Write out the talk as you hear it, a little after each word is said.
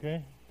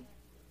Okay?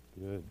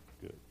 Good,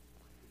 good.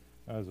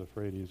 I was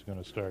afraid he was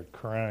going to start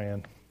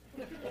crying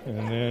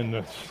and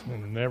then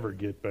never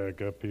get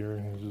back up here.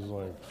 It's just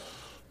like,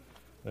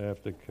 I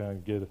have to kind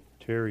of get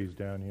Terry's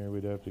down here.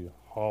 We'd have to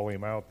haul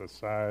him out the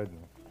side.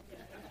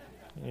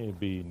 And it'd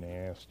be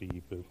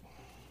nasty, but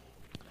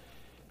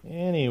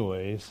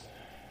anyways,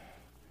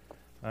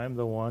 I'm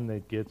the one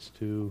that gets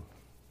to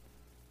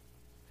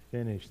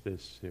finish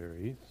this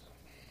series.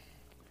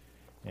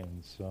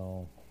 And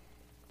so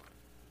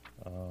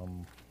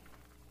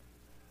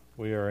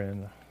we are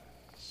in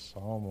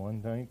Psalm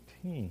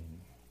 119.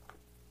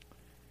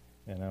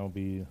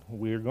 And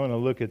we're going to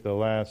look at the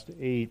last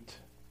 8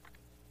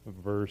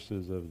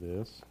 verses of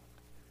this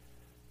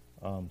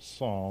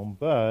psalm,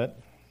 but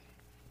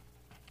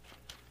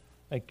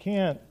I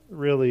can't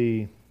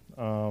really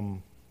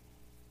go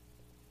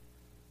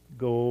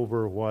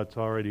over what's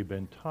already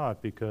been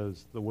taught,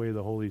 because the way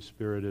the Holy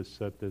Spirit has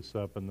set this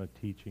up and the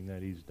teaching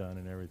that He's done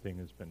and everything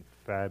has been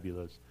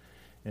fabulous.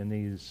 And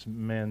these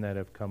men that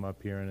have come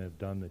up here and have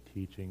done the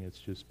teaching, it's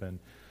just been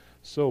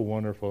so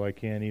wonderful. I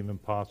can't even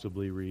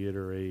possibly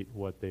reiterate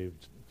what they've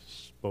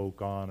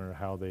spoke on or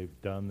how they've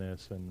done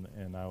this.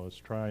 And I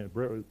was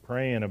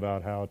praying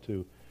about how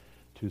to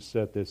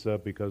set this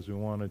up, because we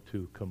wanted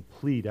to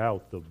complete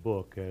out the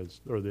book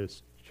or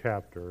this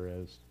chapter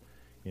as,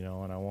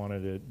 and I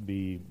wanted it to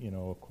be,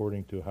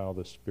 according to how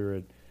the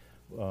Spirit,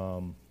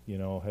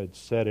 had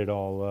set it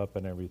all up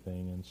and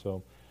everything. And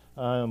so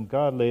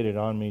God laid it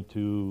on me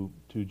to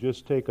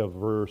just take a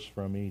verse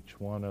from each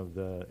one of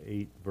the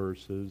 8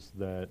 verses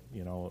that,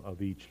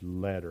 of each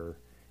letter,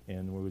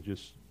 and we would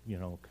just,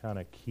 kind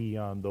of key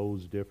on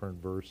those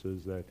different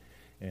verses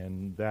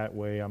and that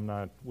way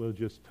we'll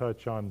just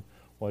touch on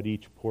what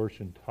each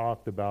portion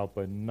talked about,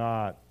 but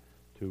not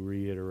to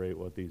reiterate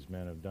what these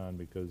men have done,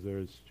 because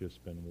there's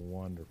just been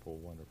wonderful,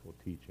 wonderful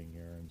teaching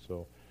here. And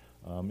so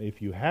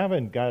if you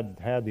haven't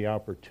had the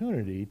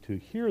opportunity to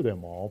hear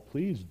them all,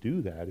 please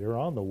do that. They're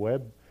on the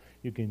web.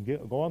 You can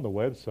go on the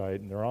website,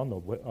 and they're on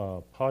the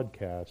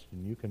podcast,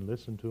 and you can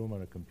listen to them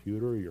on a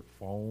computer or your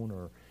phone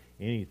or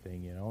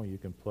anything. You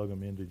can plug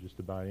them into just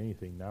about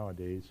anything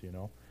nowadays.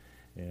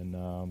 And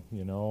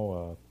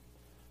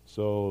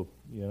so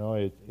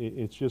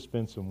it's just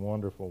been some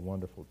wonderful,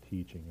 wonderful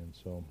teaching. And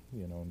so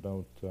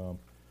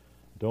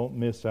don't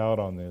miss out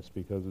on this,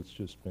 because it's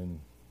just been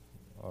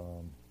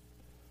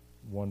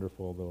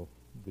wonderful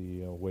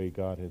the way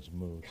God has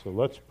moved. So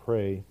let's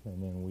pray,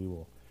 and then we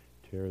will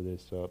tear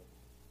this up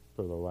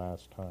for the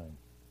last time.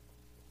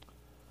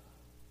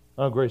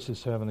 Oh,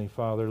 gracious Heavenly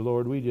Father,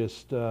 Lord, we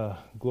just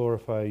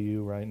glorify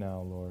You right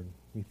now, Lord.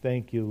 We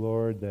thank You,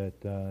 Lord, that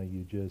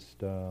You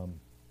just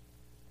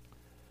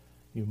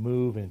You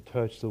move and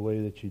touch the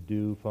way that You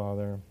do,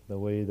 Father, the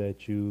way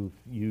that You've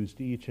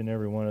used each and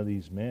every one of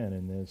these men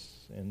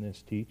in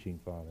this teaching,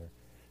 Father,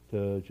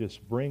 to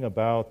just bring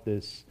about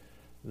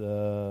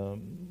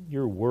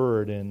Your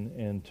word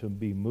and to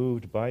be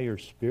moved by Your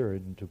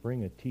Spirit and to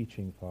bring a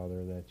teaching,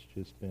 Father, that's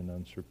just been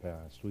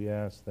unsurpassed. We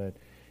ask that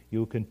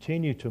You'll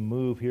continue to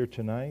move here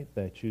tonight,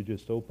 that You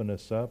just open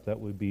us up, that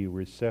we be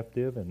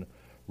receptive and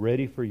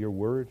ready for Your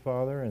word,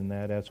 Father, and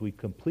that as we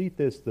complete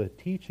the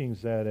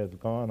teachings that have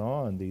gone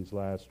on these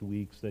last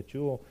weeks, that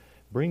You'll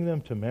bring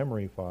them to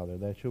memory, Father,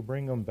 that You'll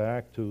bring them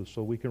back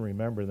so we can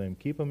remember them.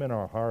 Keep them in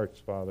our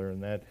hearts, Father,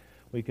 and that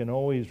we can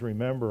always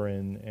remember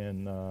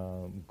and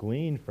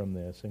glean from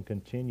this and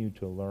continue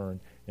to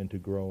learn and to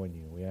grow in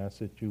You. We ask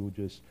that You will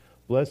just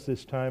bless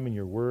this time in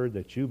Your word,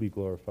 that You be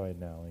glorified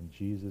now. In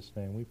Jesus'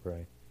 name we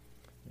pray.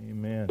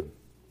 Amen.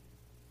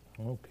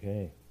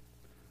 Okay.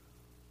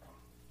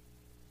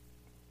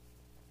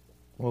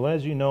 Well,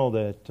 as you know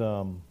that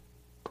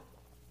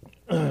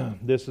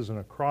this is an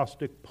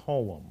acrostic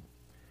poem,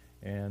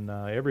 and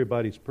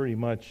everybody's pretty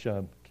much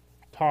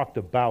talked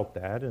about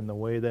that and the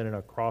way that an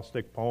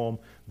acrostic poem,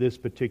 this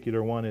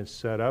particular one, is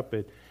set up.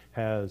 It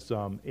has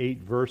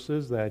 8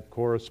 verses that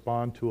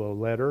correspond to a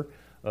letter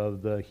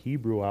of the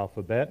Hebrew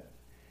alphabet,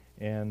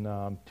 and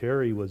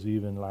Terry was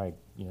even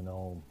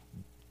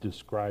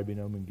describing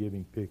them and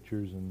giving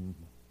pictures and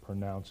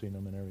pronouncing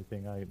them and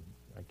everything. I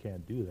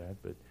can't do that,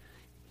 but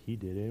he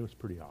did it. It was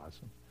pretty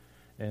awesome.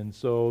 And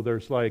so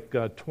there's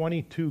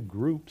 22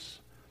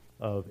 groups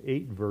of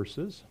 8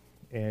 verses,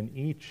 and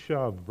each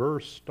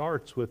verse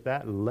starts with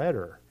that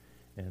letter.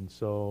 And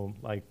so,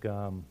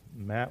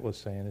 Matt was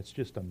saying, it's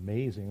just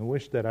amazing. I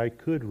wish that I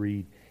could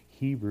read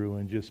Hebrew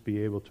and just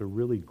be able to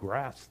really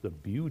grasp the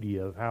beauty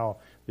of how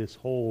this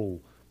whole,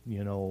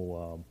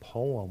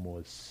 poem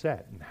was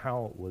set and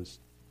how it was,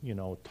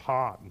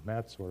 taught and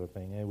that sort of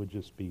thing. It would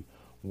just be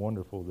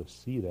wonderful to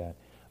see that.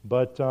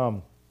 But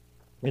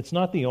it's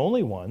not the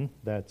only one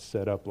that's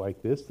set up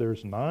like this.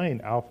 There's 9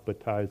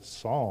 alphabetized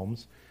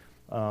psalms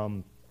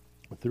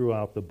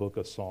throughout the book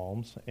of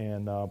Psalms.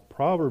 And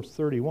Proverbs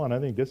 31, I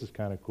think this is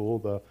kind of cool.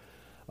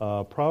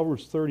 The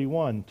Proverbs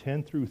 31,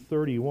 10 through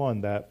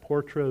 31, that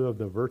portrait of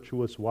the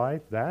virtuous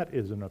wife, that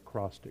is an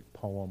acrostic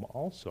poem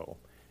also.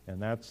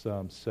 And that's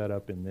set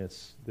up in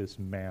this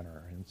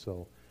manner. And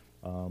so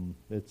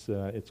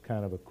It's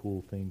kind of a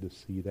cool thing to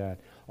see that.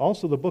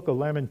 Also, the book of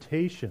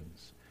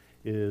Lamentations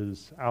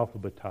is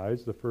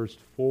alphabetized, the first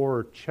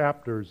 4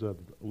 chapters of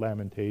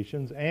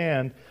Lamentations,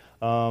 and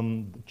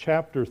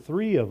chapter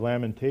 3 of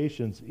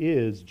Lamentations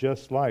is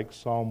just like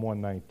Psalm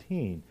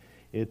 119.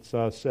 It's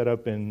set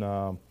up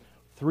in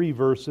 3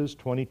 verses,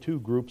 22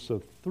 groups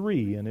of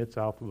 3, and it's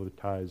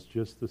alphabetized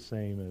just the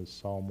same as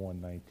Psalm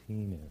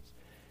 119 is.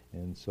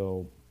 And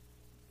so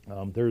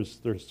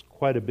there's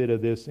quite a bit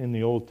of this in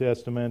the Old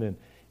Testament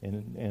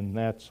and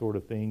that sort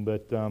of thing.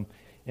 But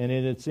and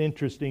it's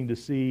interesting to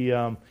see,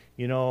 who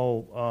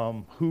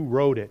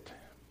wrote it.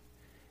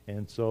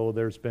 And so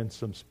there's been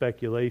some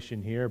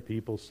speculation here.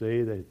 People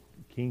say that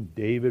King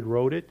David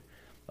wrote it.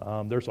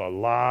 There's a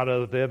lot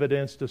of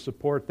evidence to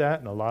support that,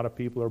 and a lot of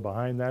people are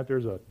behind that.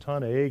 There's a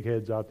ton of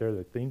eggheads out there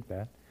that think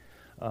that.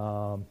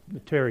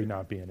 Terry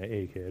not being an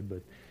egghead,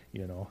 but,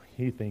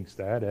 he thinks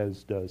that,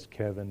 as does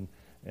Kevin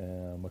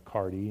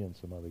McCarty and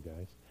some other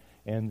guys.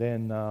 And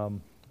then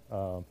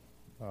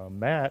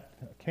Matt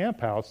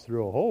Camphouse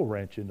threw a whole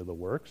wrench into the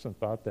works and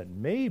thought that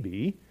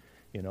maybe,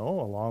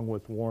 along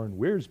with Warren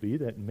Wiersbe,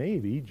 that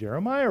maybe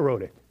Jeremiah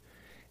wrote it.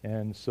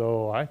 And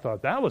so I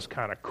thought that was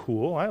kind of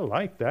cool. I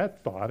liked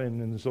that thought.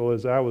 And so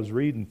as I was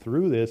reading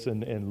through this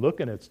and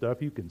looking at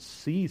stuff, you can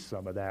see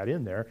some of that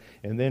in there.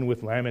 And then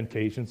with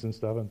Lamentations and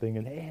stuff, I'm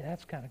thinking, hey,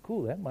 that's kind of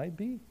cool. That might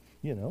be.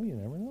 You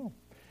never know.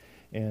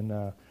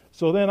 And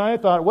so then I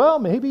thought, well,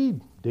 maybe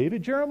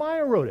David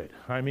Jeremiah wrote it.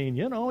 I mean,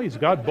 he's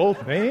got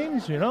both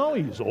names.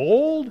 He's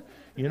old.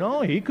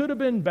 He could have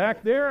been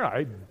back there.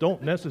 I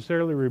don't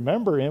necessarily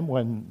remember him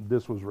when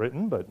this was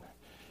written, but,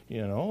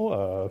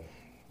 who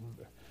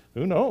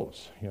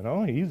knows?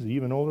 He's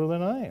even older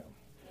than I am.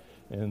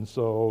 And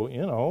so,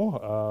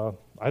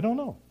 I don't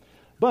know.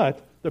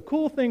 But the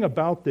cool thing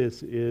about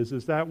this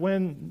is that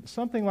when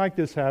something like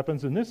this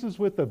happens, and this is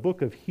with the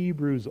book of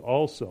Hebrews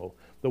also,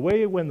 the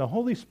way when the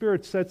Holy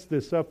Spirit sets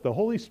this up, the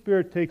Holy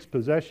Spirit takes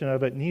possession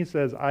of it and he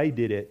says, I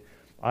did it,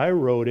 I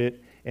wrote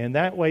it, and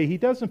that way he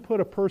doesn't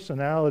put a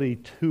personality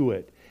to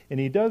it. And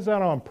he does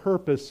that on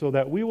purpose so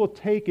that we will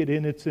take it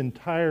in its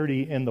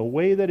entirety and the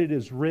way that it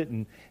is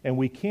written, and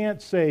we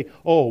can't say,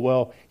 oh,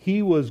 well,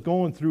 he was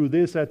going through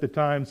this at the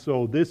time,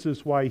 so this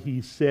is why he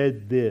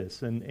said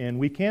this. And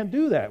we can't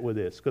do that with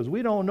this because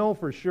we don't know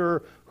for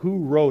sure who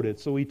wrote it,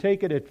 so we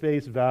take it at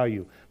face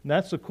value. And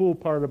that's the cool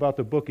part about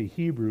the book of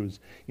Hebrews.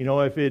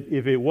 If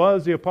it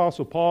was the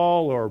Apostle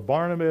Paul or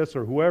Barnabas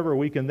or whoever,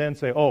 we can then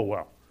say, oh,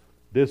 well,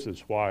 this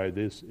is why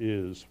this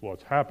is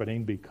what's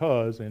happening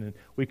because, and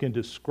we can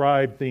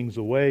describe things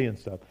away and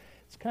stuff.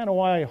 It's kind of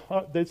why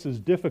this is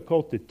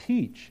difficult to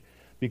teach,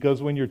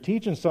 because when you're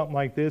teaching something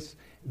like this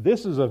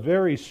is a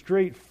very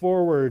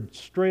straightforward,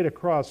 straight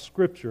across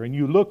Scripture. And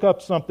you look up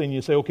something,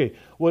 you say, okay,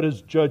 what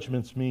does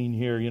judgments mean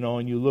here?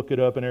 And you look it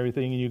up and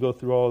everything, and you go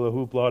through all the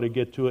hoopla to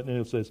get to it, and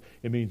it says,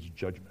 it means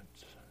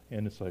judgments.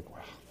 And it's like,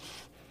 wow.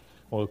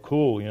 Well,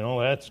 cool,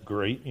 that's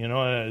great.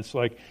 It's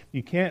like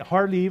you can't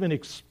hardly even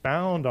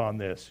expound on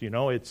this.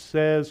 It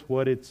says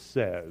what it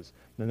says.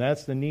 And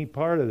that's the neat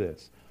part of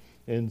this.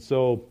 And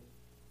so,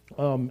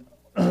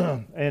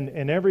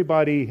 and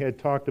everybody had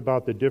talked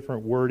about the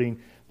different wording.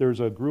 There's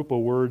a group of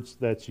words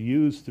that's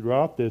used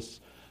throughout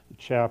this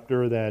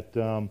chapter that,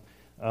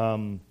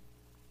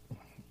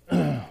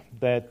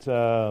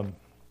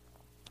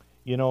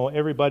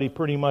 everybody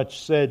pretty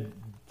much said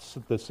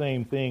the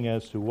same thing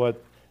as to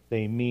what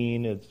they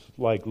mean. It's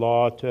like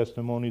law,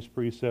 testimonies,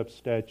 precepts,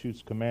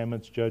 statutes,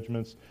 commandments,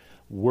 judgments,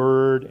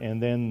 word,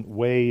 and then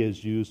way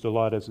is used a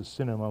lot as a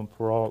synonym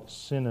for all.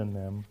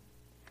 Synonym.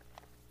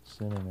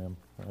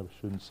 I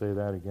shouldn't say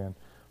that again.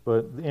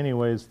 But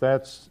anyways,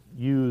 that's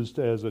used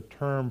as a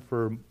term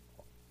for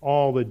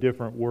all the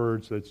different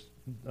words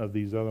of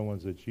these other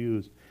ones that's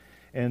used.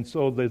 And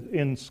so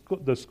in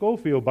the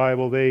Scofield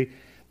Bible, they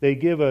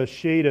give a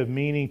shade of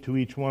meaning to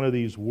each one of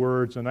these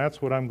words, and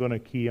that's what I'm going to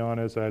key on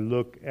as I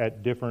look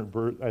at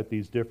at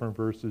these different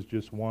verses,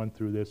 just one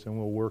through this, and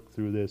we'll work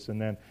through this,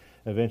 and then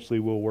eventually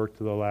we'll work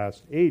to the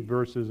last 8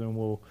 verses, and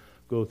we'll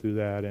go through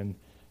that, and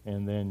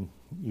then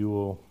you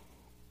will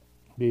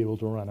be able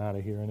to run out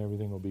of here, and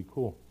everything will be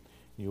cool.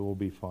 You will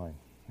be fine.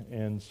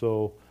 And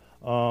so,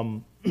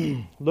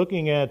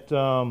 looking at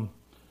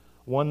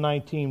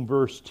 119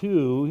 verse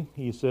 2,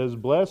 he says,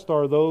 blessed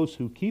are those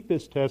who keep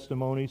his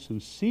testimonies, who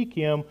seek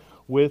him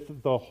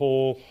with the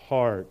whole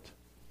heart.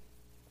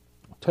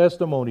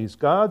 Testimonies,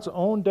 God's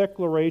own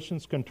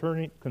declarations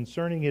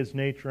concerning his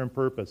nature and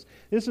purpose.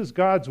 This is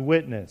God's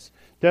witness.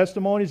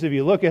 Testimonies, if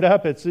you look it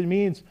up, it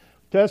means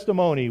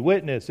testimony,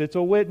 witness. It's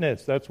a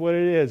witness. That's what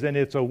it is. And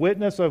it's a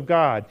witness of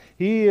God.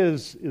 He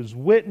is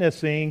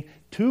witnessing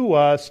to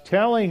us,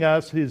 telling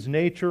us his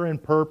nature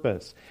and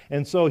purpose.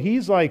 And so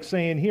he's like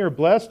saying here,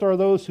 blessed are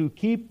those who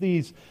keep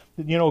these,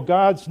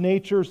 God's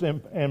natures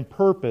and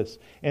purpose,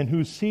 and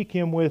who seek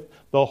him with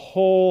the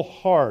whole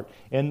heart.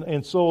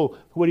 And so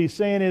what he's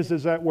saying is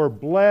that we're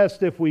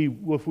blessed if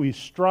we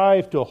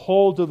strive to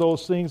hold to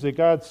those things that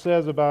God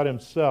says about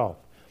himself.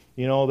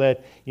 And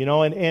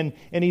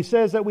he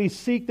says that we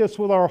seek this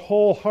with our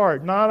whole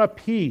heart, not a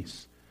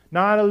piece,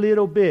 Not a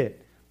little bit.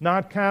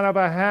 Not kind of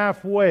a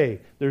halfway.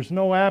 There's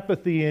no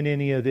apathy in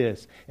any of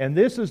this. And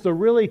this is the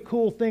really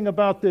cool thing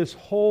about this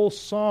whole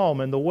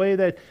psalm and the way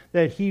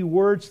that he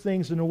words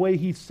things and the way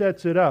he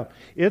sets it up.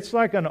 It's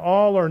like an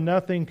all or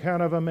nothing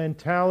kind of a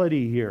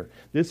mentality here.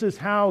 This is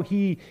how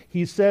he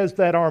says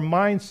that our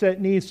mindset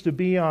needs to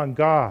be on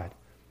God.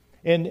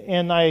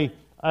 And I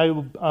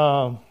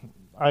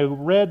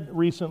read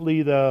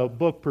recently the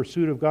book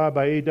Pursuit of God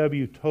by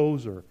A.W.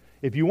 Tozer.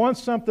 If you want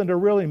something to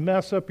really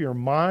mess up your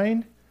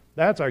mind,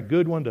 that's a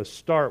good one to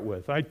start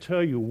with. I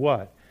tell you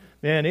what,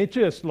 man, it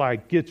just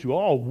like gets you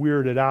all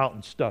weirded out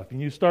and stuff. And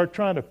you start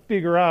trying to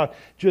figure out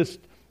just,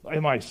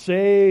 am I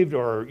saved?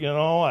 Or,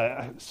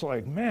 it's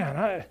like,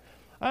 man,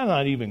 I'm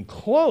not even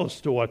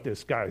close to what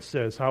this guy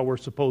says, how we're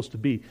supposed to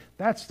be.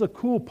 That's the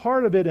cool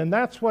part of it, and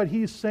that's what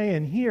he's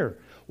saying here.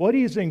 What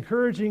he's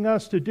encouraging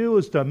us to do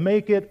is to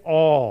make it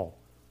all.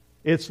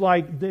 It's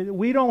like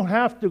we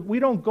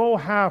don't go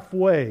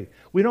halfway.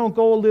 We don't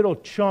go little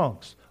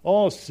chunks.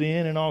 All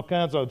sin and all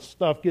kinds of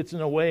stuff gets in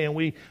the way, and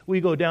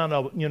we go down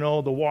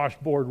the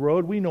washboard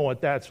road. We know what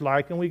that's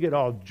like, and we get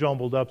all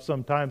jumbled up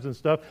sometimes and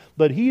stuff.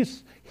 But he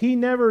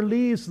never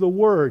leaves the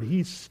Word.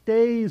 He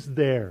stays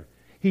there.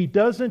 He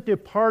doesn't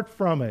depart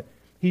from it.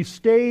 He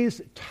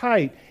stays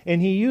tight,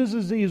 and he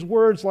uses these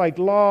words like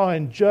law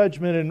and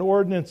judgment and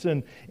ordinance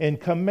and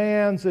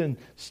commands and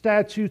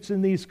statutes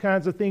and these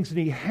kinds of things, and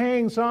he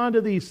hangs on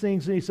to these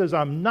things, and he says,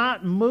 I'm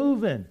not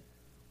moving.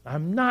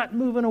 I'm not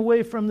moving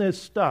away from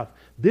this stuff.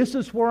 This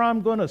is where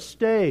I'm going to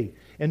stay.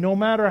 And no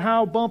matter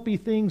how bumpy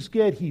things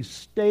get, he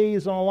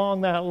stays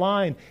along that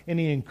line, and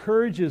he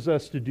encourages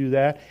us to do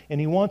that,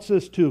 and he wants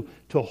us to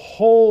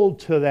hold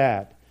to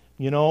that,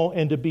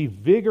 and to be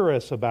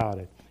vigorous about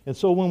it. And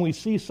so when we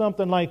see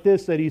something like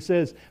this, that he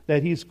says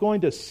that he's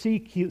going to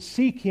seek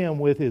him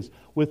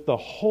with the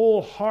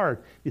whole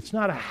heart, it's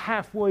not a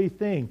halfway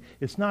thing.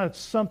 It's not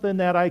something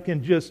that I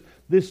can just,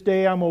 this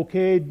day I'm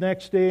okay,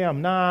 next day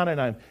I'm not,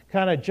 and I'm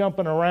kind of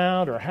jumping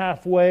around or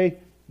halfway.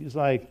 He's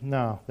like,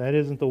 no, that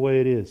isn't the way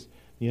it is.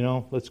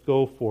 Let's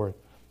go for it.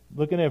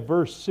 Looking at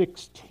verse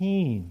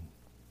 16,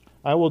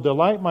 I will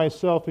delight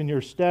myself in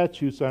your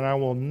statutes, and I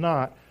will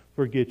not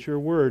forget your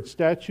word.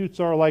 Statutes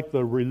are like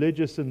the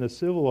religious and the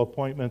civil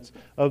appointments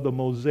of the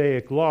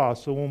Mosaic law.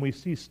 So when we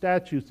see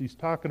statutes, he's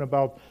talking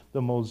about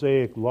the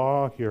Mosaic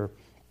law here.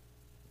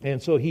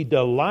 And so he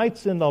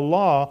delights in the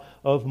law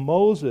of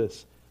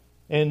Moses.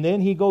 And then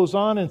he goes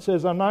on and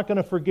says, I'm not going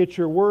to forget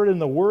your word.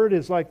 And the word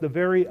is like the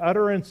very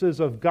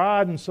utterances of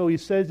God. And so he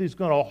says he's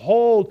going to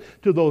hold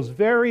to those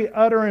very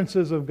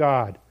utterances of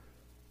God.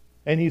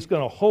 And he's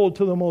going to hold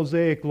to the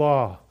Mosaic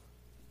law.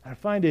 I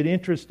find it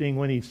interesting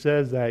when he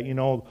says that,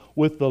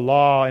 with the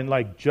law and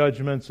like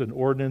judgments and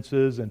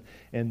ordinances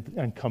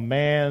and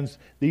commands.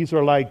 These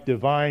are like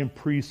divine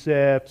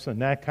precepts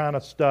and that kind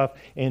of stuff.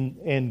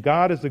 And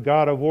God is a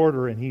God of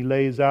order, and he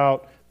lays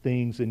out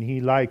things, and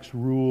he likes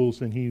rules,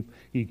 and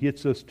he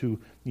gets us to,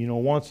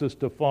 wants us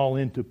to fall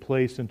into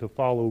place and to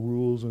follow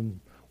rules. And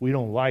we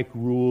don't like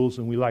rules,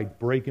 and we like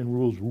breaking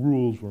rules.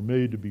 Rules were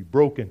made to be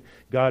broken.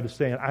 God is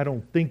saying, I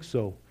don't think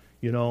so.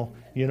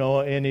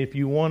 And if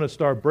you want to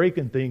start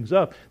breaking things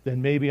up,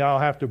 then maybe I'll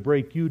have to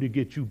break you to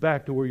get you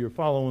back to where you're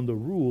following the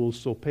rules.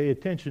 So pay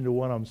attention to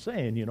what I'm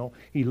saying.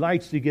 He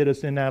likes to get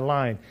us in that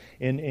line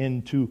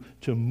and to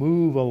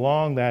move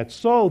along that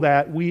so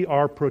that we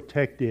are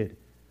protected.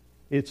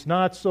 It's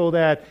not so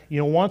that,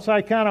 once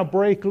I kind of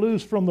break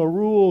loose from the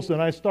rules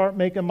and I start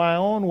making my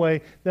own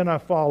way, then I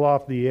fall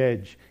off the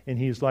edge. And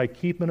he's like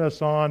keeping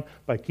us on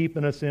by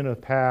keeping us in a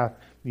path,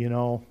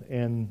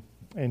 and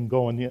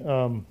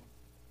going.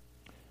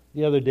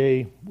 The other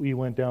day, we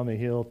went down the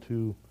hill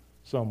to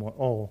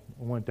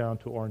went down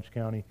to Orange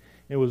County.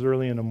 It was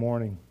early in the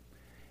morning.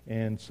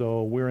 And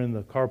so we're in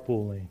the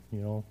carpool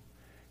lane,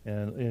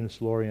 and it's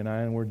Lori and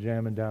I, and we're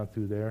jamming down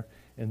through there.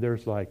 And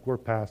there's we're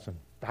passing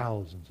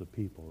thousands of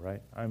people,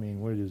 right? I mean,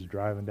 we're just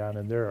driving down,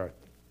 and there are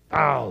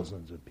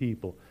thousands of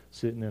people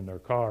sitting in their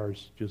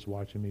cars just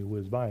watching me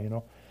whiz by,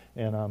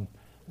 And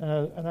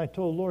I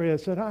told Lori, I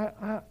said,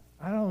 I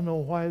don't know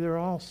why they're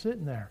all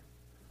sitting there.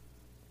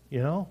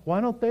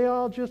 Why don't they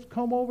all just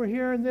come over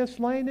here in this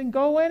lane and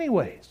go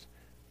anyways?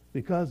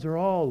 Because they're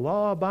all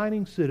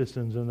law-abiding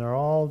citizens, and they're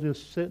all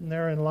just sitting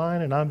there in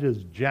line, and I'm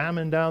just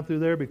jamming down through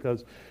there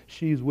because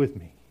she's with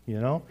me,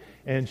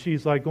 And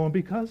she's like going,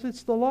 because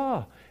it's the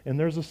law. And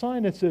there's a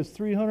sign that says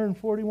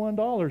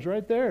 $341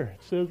 right there.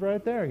 It says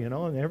right there,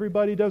 and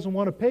everybody doesn't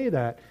want to pay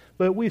that.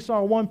 But we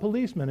saw one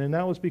policeman, and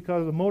that was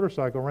because a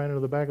motorcycle ran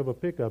into the back of a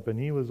pickup, and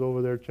he was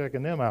over there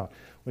checking them out.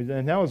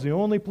 And that was the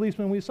only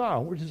policeman we saw.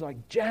 We're just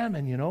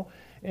jamming,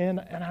 And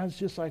I was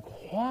just like,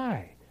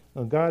 why?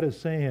 Well, God is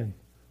saying,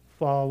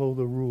 follow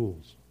the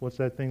rules. What's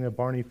that thing that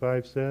Barney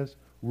Fife says?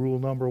 Rule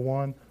number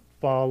 1,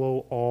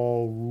 follow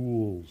all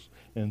rules.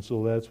 And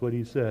so that's what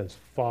he says,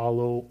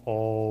 follow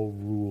all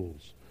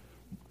rules.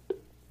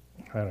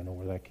 I don't know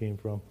where that came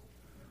from.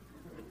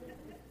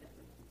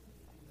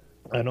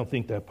 I don't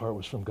think that part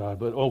was from God,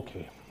 but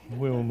okay,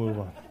 we will move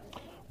on.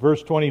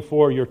 Verse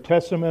 24, your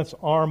testaments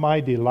are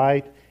my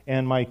delight,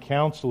 and my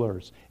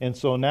counselors. And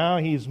so now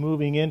he's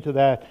moving into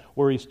that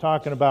where he's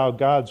talking about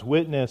God's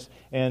witness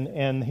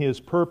and his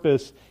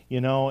purpose,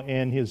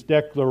 and his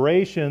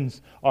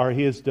declarations are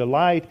his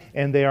delight,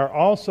 and they are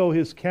also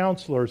his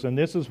counselors. And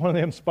this is one of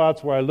them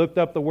spots where I looked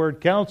up the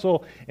word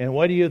counsel, and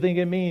what do you think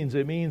it means?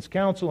 It means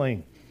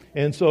counseling.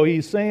 And so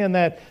he's saying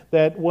that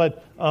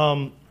what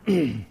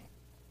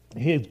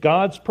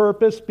God's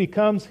purpose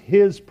becomes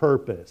his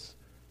purpose.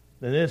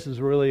 And this is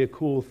really a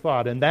cool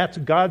thought. And that's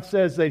God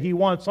says that he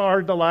wants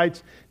our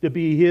delights to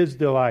be his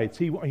delights.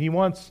 He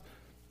wants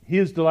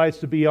his delights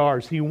to be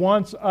ours. He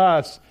wants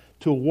us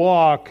to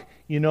walk,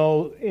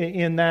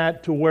 in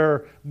that to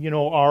where,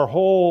 our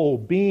whole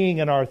being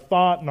and our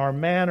thought and our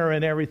manner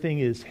and everything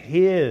is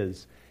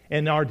his.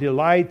 And our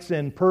delights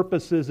and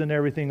purposes and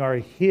everything are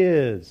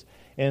his.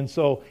 And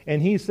so,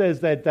 and he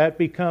says that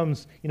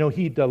becomes,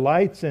 he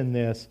delights in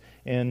this.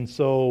 And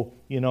so,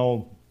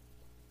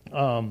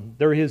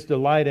 they're his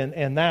delight,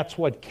 and that's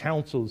what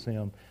counsels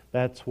him.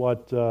 That's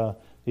what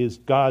is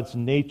God's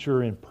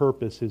nature and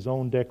purpose, his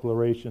own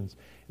declarations,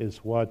 is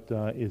what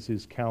is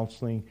his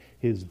counseling,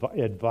 his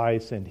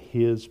advice, and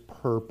his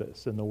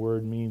purpose. And the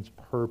word means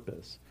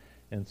purpose.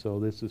 And so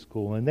this is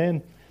cool. And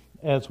then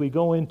as we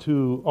go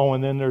into,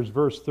 and then there's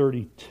verse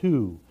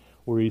 32,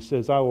 where he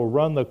says, I will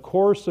run the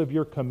course of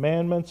your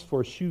commandments,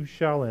 for you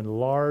shall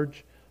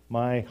enlarge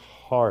my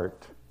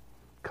heart.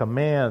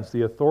 Commands,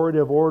 the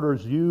authoritative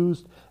orders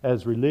used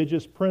as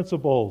religious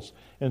principles.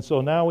 And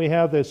so now we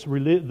have this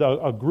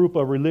a group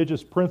of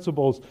religious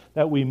principles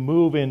that we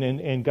move in,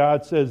 and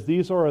God says,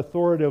 these are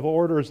authoritative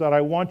orders that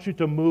I want you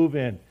to move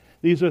in.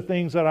 These are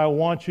things that I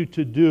want you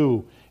to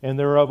do, and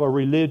they're of a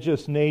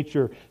religious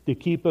nature to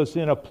keep us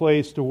in a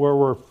place to where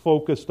we're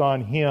focused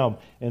on Him.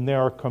 And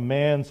there are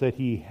commands that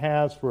He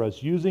has for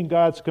us, using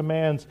God's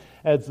commands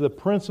as the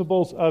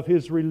principles of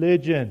His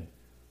religion.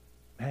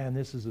 Man,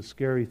 this is a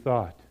scary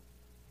thought.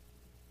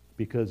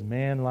 Because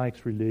man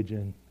likes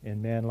religion,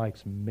 and man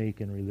likes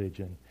making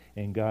religion.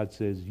 And God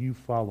says, you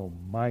follow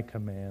my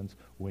commands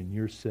when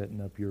you're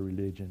setting up your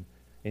religion.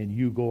 And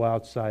you go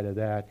outside of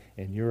that,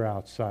 and you're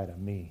outside of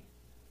me.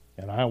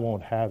 And I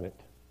won't have it.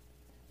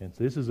 And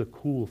so this is a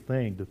cool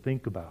thing to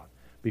think about.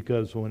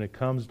 Because when it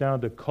comes down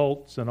to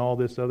cults and all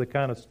this other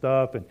kind of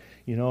stuff, and,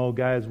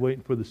 guys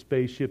waiting for the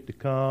spaceship to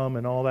come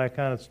and all that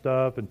kind of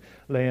stuff, and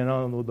laying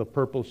on the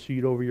purple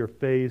sheet over your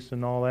face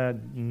and all that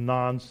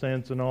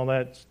nonsense and all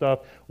that stuff,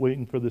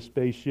 waiting for the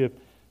spaceship,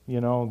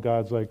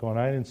 God's like going,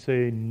 I didn't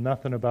say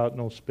nothing about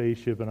no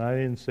spaceship, and I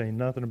didn't say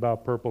nothing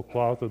about purple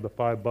cloth or the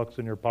 $5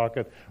 in your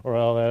pocket or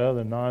all that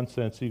other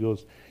nonsense. He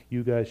goes,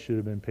 you guys should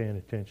have been paying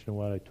attention to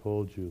what I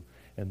told you.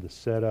 And the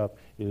setup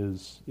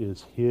is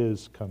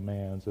His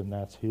commands, and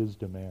that's His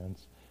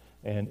demands.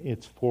 And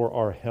it's for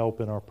our help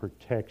and our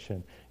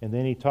protection. And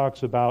then he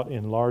talks about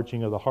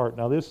enlarging of the heart.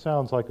 Now this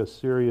sounds like a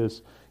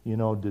serious,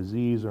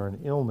 disease or an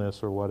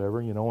illness or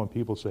whatever. When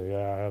people say,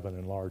 I have an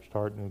enlarged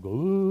heart, and they go,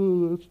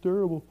 oh, that's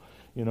terrible.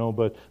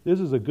 But this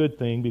is a good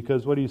thing,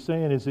 because what he's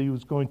saying is he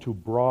was going to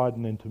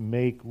broaden and to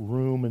make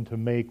room and to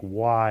make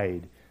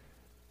wide.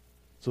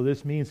 So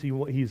this means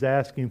he's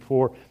asking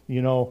for,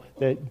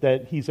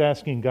 that he's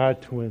asking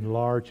God to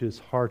enlarge his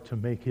heart, to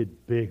make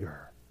it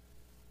bigger.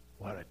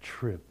 What a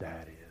trip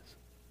that is.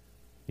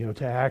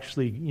 To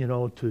actually,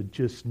 to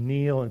just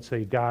kneel and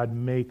say, God,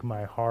 make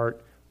my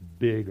heart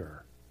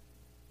bigger.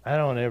 I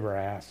don't ever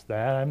ask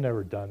that. I've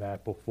never done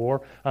that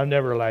before. I've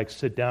never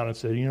sit down and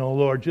said,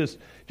 Lord, just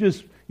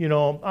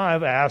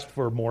I've asked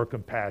for more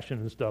compassion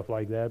and stuff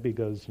like that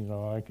because,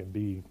 I can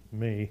be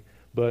me.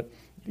 But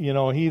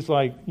he's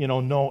like,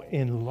 no,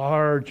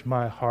 enlarge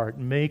my heart.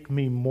 Make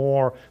me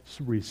more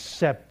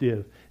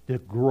receptive to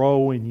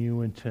grow in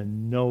you and to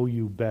know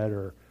you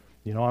better.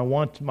 I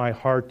want my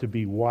heart to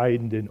be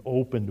widened and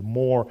opened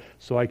more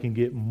so I can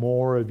get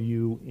more of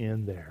you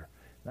in there.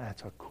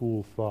 That's a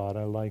cool thought.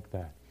 I like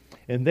that.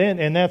 And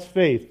that's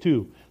faith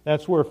too.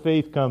 That's where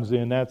faith comes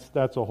in.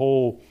 That's a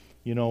whole,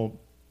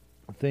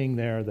 thing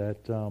there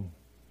that...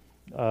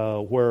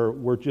 where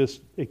we're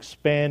just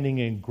expanding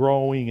and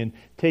growing and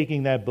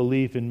taking that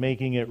belief and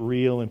making it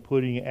real and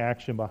putting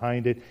action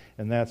behind it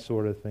and that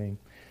sort of thing.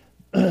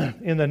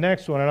 In the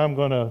next one, and I'm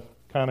going to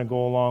kind of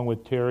go along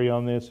with Terry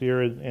on this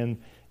here and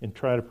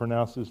try to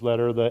pronounce this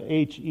letter. The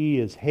H-E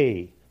is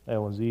hey.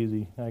 That one's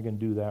easy. I can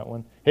do that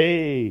one.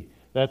 Hey,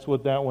 that's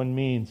what that one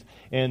means.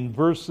 And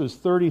verses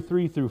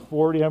 33 through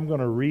 40, I'm going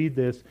to read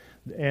this.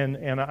 And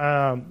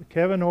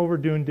Kevin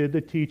Overdoon did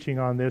the teaching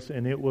on this,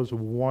 and it was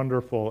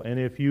wonderful. And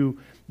if you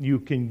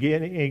can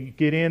get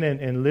in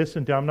and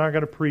listen to, I'm not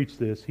going to preach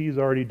this. He's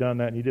already done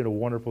that, and he did a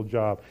wonderful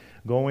job.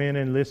 Go in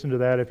and listen to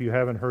that if you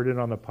haven't heard it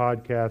on the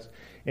podcast.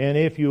 And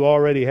if you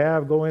already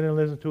have, go in and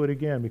listen to it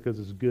again because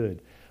it's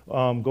good.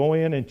 Go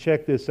in and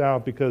check this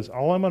out, because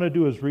all I'm going to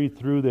do is read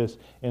through this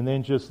and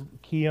then just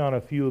key on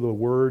a few of the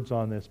words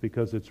on this,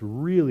 because it's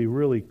really,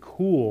 really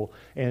cool.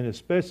 And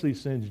especially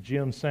since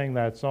Jim sang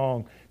that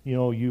song,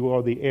 you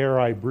are the air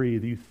I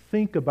breathe. You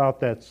think about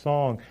that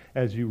song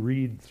as you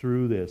read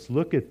through this.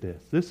 Look at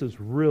this. This is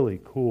really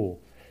cool.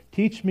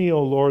 Teach me,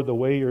 O Lord, the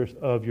way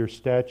of your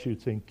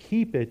statutes, and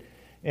keep it,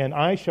 and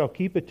I shall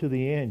keep it to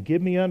the end.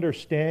 Give me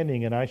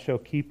understanding, and I shall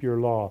keep your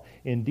law.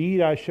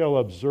 Indeed, I shall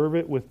observe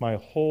it with my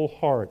whole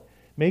heart.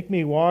 Make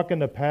me walk in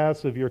the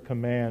paths of your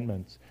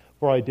commandments,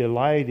 for I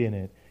delight in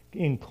it.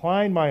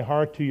 Incline my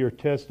heart to your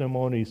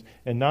testimonies,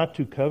 and not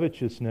to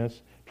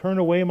covetousness. Turn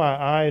away my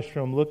eyes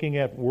from looking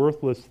at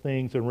worthless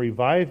things, and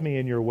revive me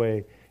in your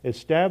way.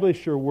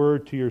 Establish your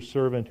word to your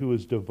servant who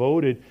is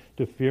devoted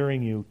to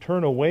fearing you.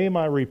 Turn away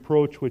my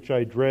reproach which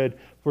I dread,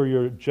 for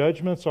your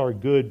judgments are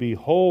good.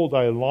 Behold,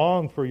 I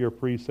long for your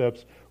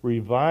precepts.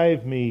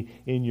 Revive me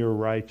in your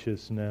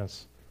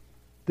righteousness.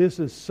 This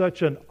is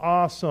such an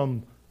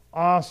awesome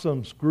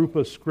group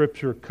of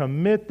Scripture.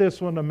 Commit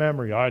this one to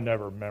memory. I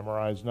never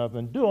memorized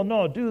nothing.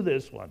 Do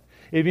this one.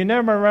 If you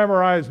never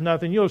memorize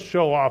nothing, you'll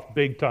show off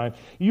big time.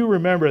 You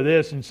remember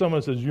this, and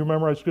someone says, you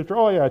memorize Scripture?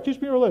 Oh yeah,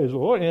 teach me your ways.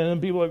 And then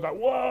people are like,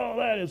 whoa,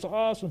 that is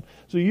awesome.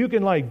 So you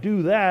can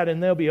do that,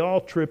 and they'll be all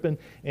tripping,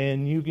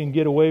 and you can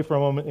get away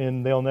from them,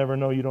 and they'll never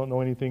know you don't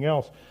know anything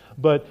else.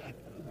 But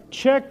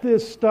check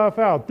this stuff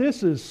out.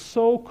 This is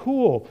so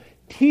cool.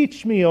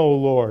 Teach me, O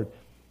Lord.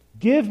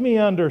 Give me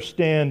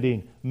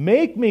understanding.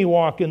 Make me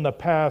walk in the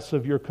paths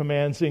of your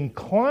commands.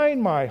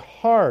 Incline my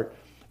heart.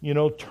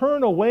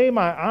 Turn away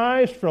my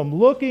eyes from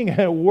looking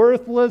at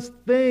worthless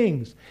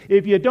things.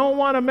 If you don't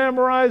want to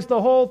memorize the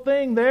whole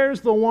thing,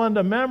 there's the one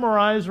to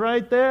memorize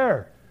right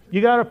there.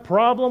 You got a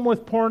problem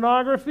with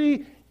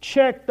pornography?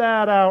 Check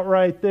that out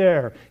right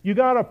there. You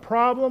got a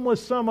problem with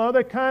some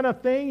other kind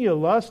of thing? You're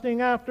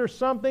lusting after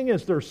something?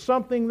 Is there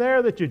something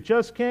there that you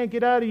just can't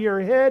get out of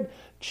your head?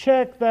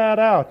 Check that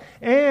out.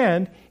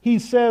 And he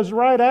says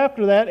right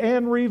after that,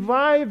 and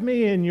revive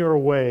me in your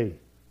way.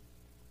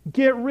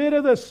 Get rid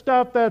of the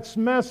stuff that's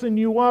messing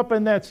you up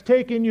and that's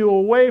taking you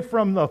away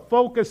from the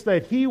focus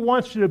that he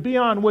wants you to be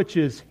on, which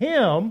is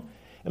him.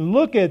 And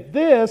look at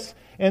this.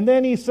 And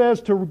then he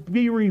says to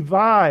be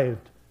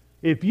revived.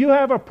 If you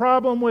have a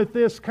problem with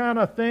this kind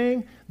of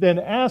thing, then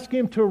ask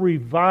him to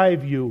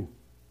revive you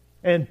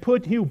and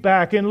put you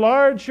back.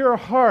 Enlarge your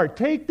heart.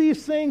 Take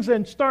these things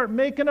and start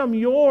making them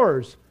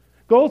yours.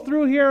 Go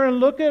through here and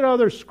look at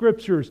other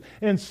scriptures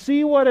and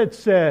see what it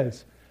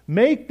says.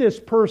 Make this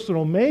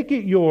personal. Make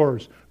it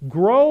yours.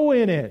 Grow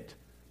in it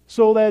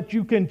so that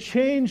you can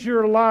change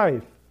your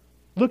life.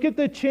 Look at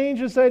the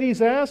changes that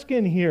he's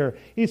asking here.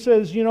 He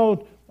says,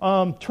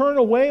 turn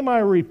away my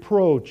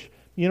reproach.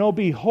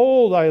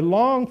 Behold, I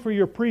long for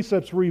your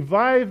precepts.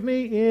 Revive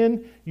me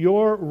in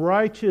your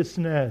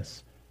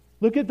righteousness.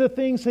 Look at the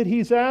things that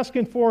he's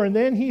asking for. And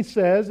then he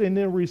says, in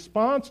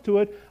response to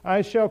it,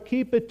 I shall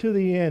keep it to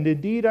the end.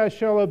 Indeed, I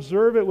shall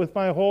observe it with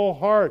my whole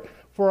heart,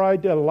 for I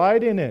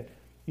delight in it.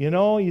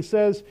 He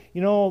says,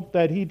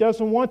 that he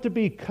doesn't want to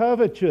be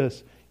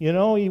covetous. He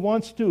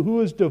wants to,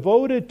 who is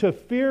devoted to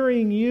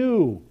fearing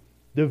you,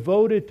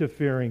 devoted to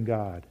fearing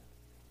God.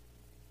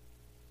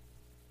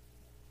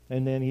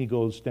 And then he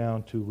goes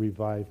down to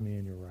revive me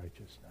in your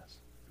righteousness.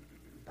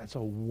 That's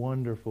a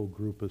wonderful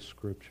group of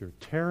Scripture.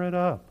 Tear it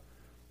up,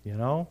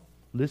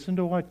 Listen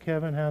to what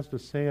Kevin has to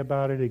say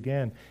about it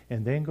again.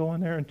 And then go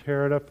in there and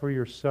tear it up for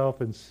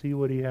yourself and see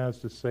what he has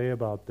to say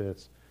about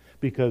this.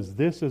 Because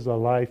this is a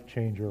life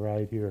changer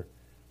right here.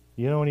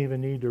 You don't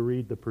even need to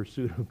read The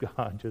Pursuit of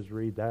God. Just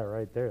read that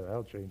right there.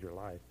 That'll change your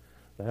life.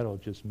 That'll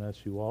just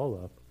mess you all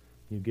up.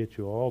 You get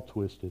you all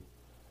twisted.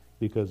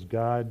 Because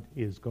God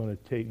is going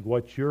to take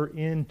what you're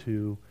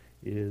into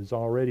is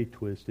already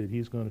twisted.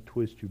 He's going to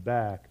twist you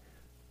back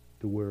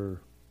to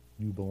where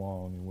you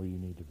belong and where you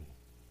need to be.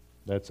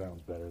 That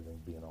sounds better than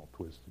being all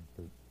twisted.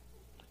 But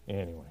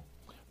anyway.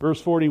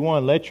 Verse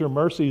 41, let your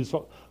mercies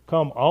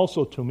come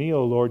also to me,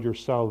 O Lord, your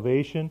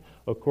salvation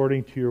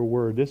according to your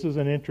word. This is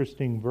an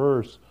interesting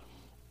verse.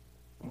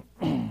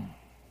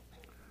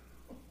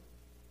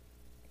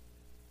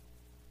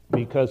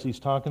 Because he's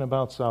talking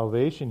about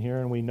salvation here,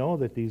 and we know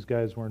that these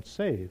guys weren't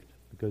saved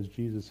because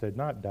Jesus had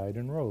not died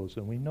and rose,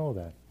 and we know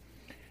that.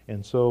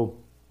 And so,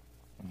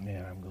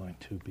 I'm going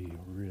to be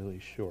really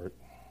short.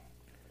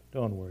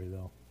 Don't worry,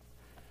 though.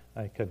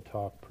 I can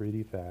talk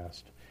pretty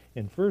fast.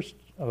 In 1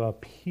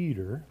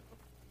 Peter,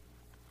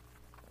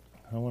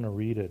 I want to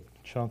read a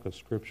chunk of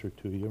Scripture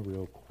to you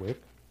real quick.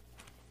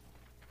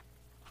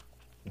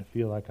 I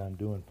feel like I'm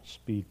doing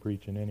speed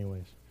preaching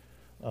anyways.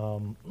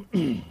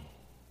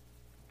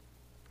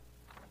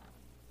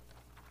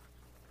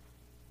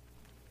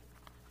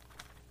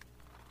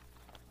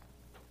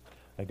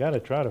 I got to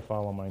try to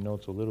follow my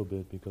notes a little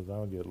bit because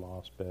I'll get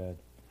lost bad.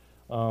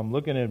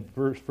 Looking at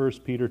 1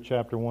 Peter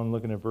chapter 1,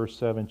 looking at verse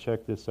 7,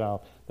 check this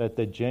out. That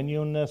the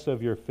genuineness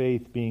of your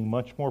faith, being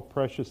much more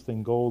precious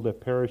than gold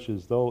that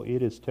perishes, though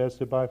it is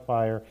tested by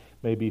fire,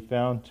 may be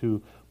found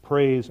to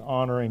praise,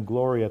 honor, and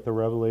glory at the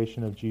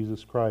revelation of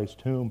Jesus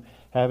Christ, whom,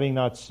 having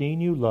not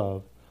seen you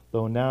love,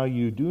 though now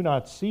you do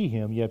not see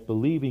him, yet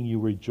believing you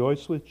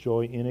rejoice with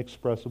joy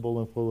inexpressible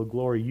and full of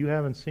glory. You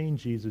haven't seen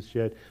Jesus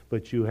yet,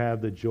 but you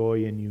have the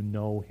joy and you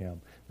know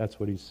him. That's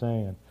what he's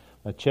saying.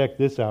 Now check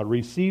this out.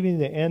 Receiving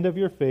the end of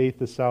your faith,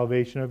 the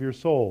salvation of your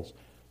souls.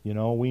 You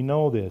know, we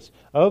know this.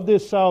 Of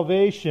this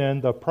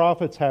salvation, the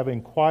prophets have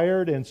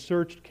inquired and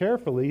searched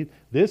carefully.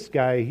 This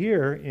guy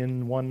here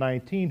in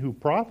 119 who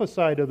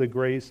prophesied of the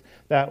grace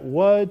that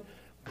would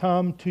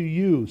come to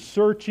you,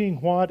 searching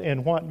what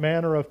and what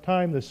manner of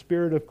time the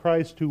Spirit of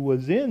Christ who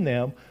was in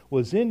them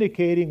was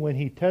indicating when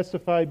he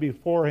testified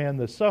beforehand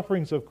the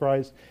sufferings of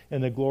Christ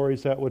and the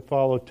glories that would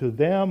follow. To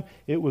them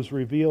it was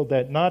revealed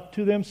that not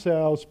to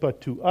themselves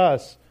but to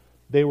us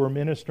they were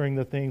ministering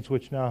the things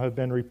which now have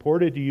been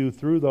reported to you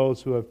through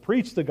those who have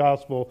preached the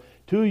gospel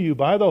to you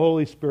by the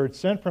Holy Spirit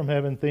sent from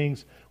heaven,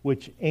 things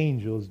which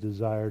angels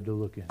desired to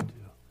look into.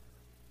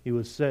 He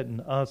was setting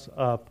us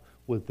up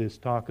with this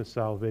talk of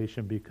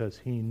salvation because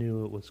he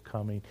knew it was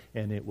coming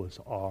and it was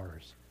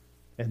ours.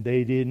 And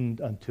they didn't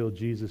until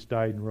Jesus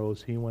died and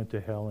rose. He went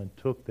to hell and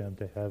took them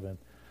to heaven,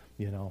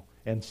 you know.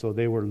 And so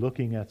they were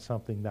looking at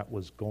something that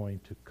was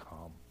going to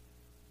come.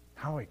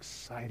 How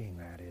exciting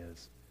that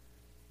is.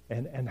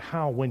 And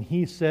how when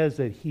he says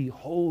that he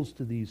holds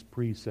to these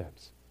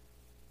precepts,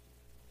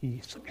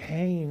 he's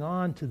hanging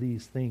on to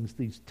these things,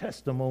 these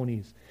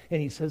testimonies.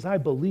 And he says, I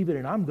believe it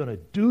and I'm going to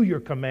do your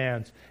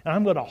commands. And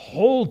I'm going to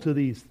hold to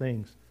these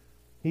things.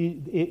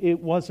 It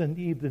wasn't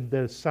even,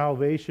 the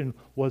salvation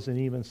wasn't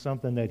even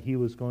something that he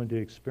was going to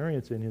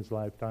experience in his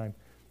lifetime.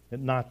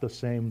 And not the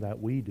same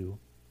that we do.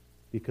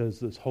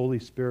 Because this Holy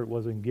Spirit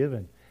wasn't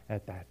given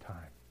at that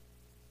time.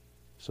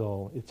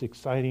 So it's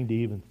exciting to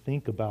even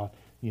think about,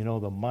 you know,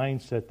 the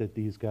mindset that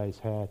these guys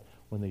had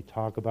when they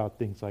talk about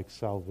things like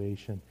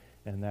salvation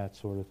and that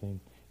sort of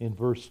thing. In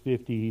verse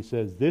 50, he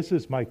says, this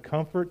is my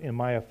comfort in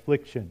my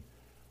affliction,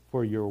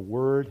 for your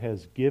word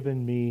has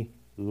given me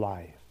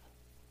life.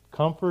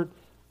 Comfort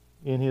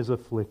in his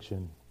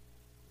affliction.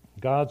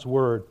 God's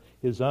word,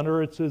 his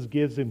utterances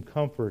gives him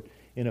comfort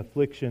in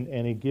affliction,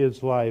 and it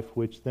gives life,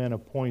 which then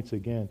points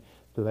again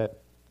to that,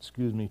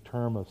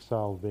 term of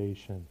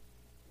salvation.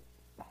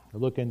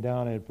 Looking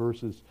down at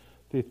verses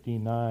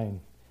 59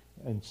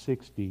 and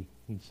 60,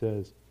 he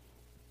says,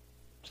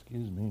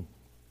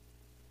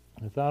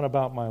 I thought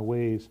about my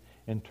ways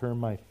and turned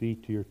my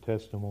feet to your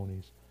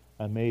testimonies.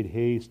 I made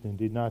haste and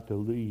did not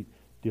delay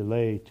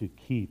to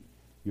keep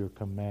your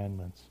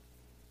commandments.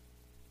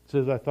 It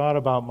says, I thought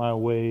about my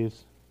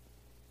ways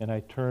and I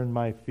turned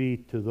my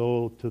feet to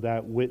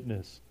that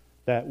witness,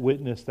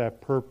 that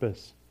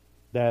purpose,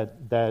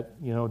 that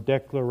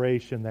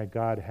declaration that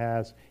God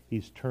has.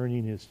 He's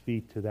turning his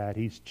feet to that.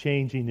 He's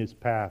changing his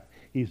path.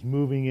 He's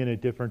moving in a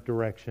different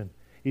direction.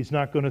 He's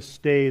not going to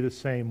stay the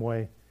same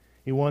way.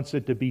 He wants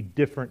it to be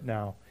different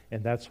now,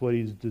 and that's what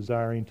he's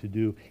desiring to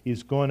do.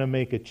 He's going to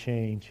make a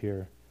change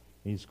here.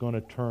 He's going to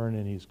turn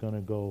and he's going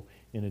to go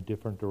in a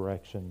different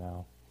direction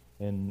now.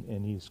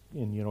 And he's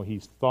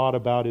thought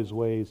about his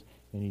ways,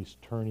 and he's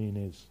turning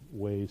his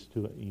ways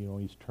to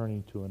he's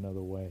turning to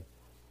another way.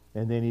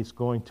 And then he's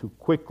going to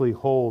quickly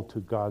hold to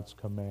God's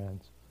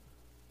commands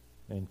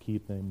and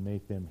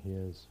make them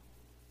his.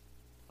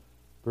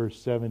 Verse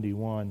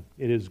 71,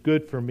 it is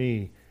good for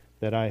me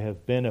that I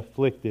have been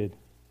afflicted,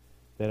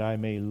 that I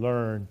may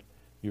learn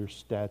your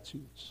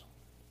statutes.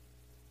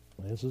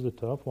 This is a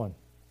tough one.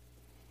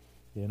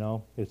 You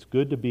know, it's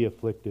good to be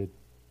afflicted.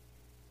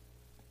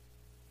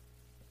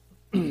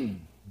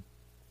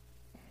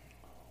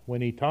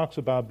 When he talks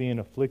about being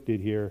afflicted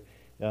here,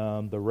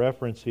 the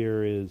reference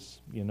here is,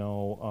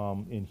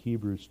 in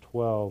Hebrews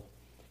 12,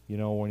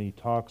 when he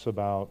talks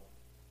about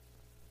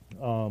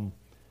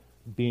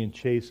being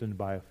chastened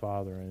by a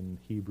father. In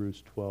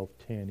Hebrews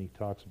 12:10, he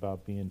talks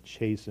about being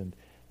chastened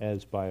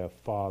as by a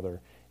father.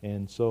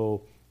 And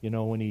so,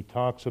 when he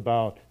talks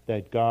about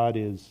that God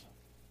is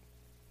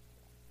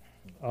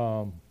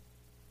I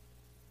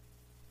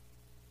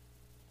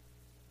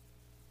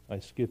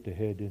skipped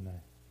ahead, didn't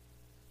I?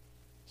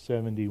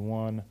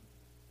 71,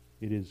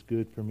 it is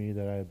good for me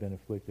that I have been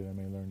afflicted, I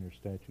may learn your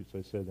statutes.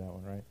 I said that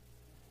one, right?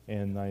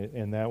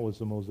 And that was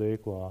the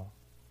Mosaic Law.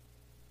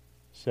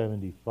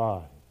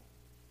 75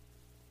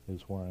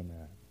 is where I'm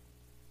at.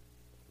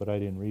 But I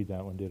didn't read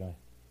that one, did I?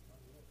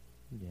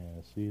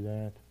 Yeah, see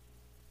that?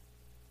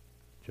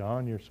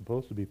 John, you're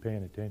supposed to be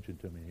paying attention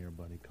to me here,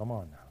 buddy. Come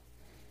on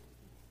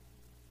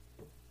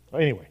now.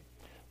 Anyway,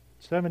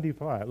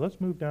 75. Let's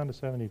move down to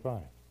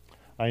 75.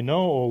 I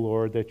know, O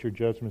Lord, that your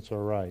judgments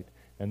are right,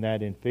 and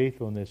that in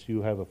faithfulness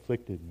you have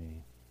afflicted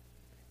me.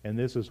 And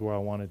this is where I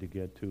wanted to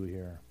get to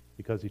here,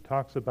 because he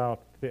talks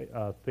about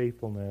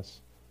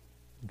faithfulness,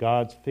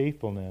 God's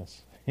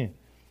faithfulness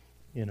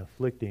in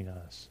afflicting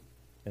us.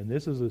 And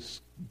this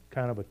is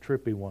kind of a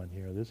trippy one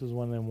here. This is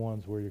one of them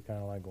ones where you're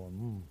kind of like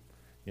going,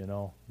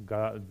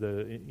 God,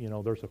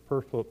 there's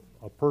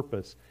a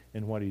purpose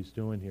in what he's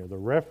doing here. The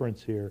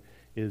reference here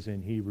is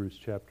in Hebrews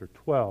chapter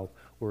 12,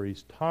 where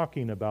he's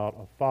talking about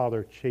a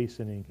father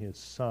chastening his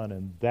son,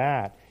 and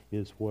that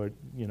is what,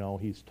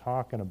 he's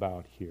talking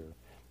about here.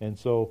 And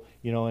so,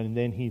 and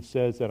then he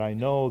says that I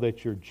know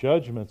that your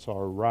judgments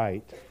are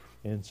right.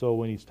 And so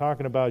when he's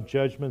talking about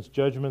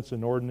judgments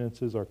and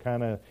ordinances are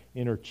kind of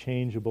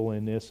interchangeable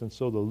in this. And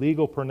so the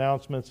legal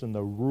pronouncements and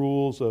the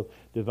rules of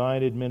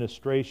divine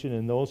administration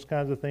and those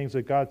kinds of things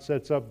that God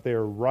sets up,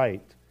 they're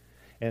right.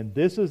 And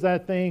this is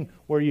that thing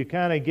where you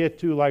kind of get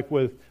to, like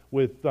with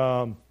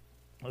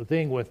a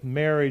thing with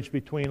marriage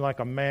between like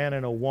a man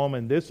and a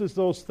woman. This is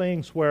those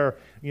things where,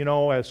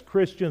 as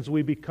Christians,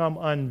 we become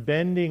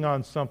unbending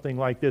on something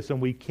like this,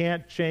 and we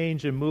can't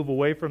change and move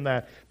away from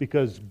that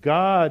because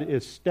God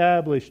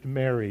established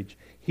marriage.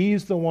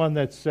 He's the one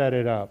that set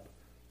it up.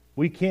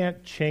 We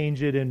can't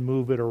change it and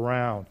move it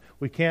around.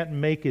 We can't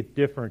make it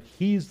different.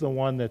 He's the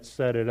one that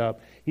set it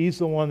up. He's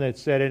the one that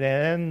set it.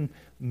 And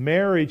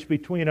marriage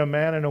between a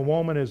man and a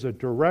woman is a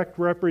direct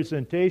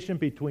representation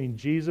between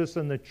Jesus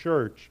and the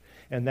church.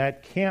 And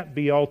that can't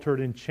be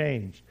altered and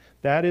changed.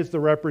 That is the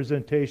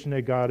representation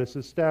that God has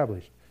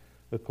established.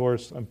 Of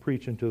course, I'm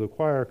preaching to the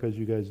choir because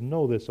you guys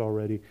know this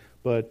already.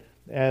 But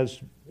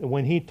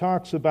when he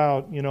talks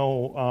about,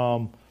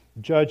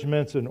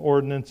 judgments and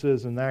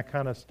ordinances and that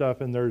kind of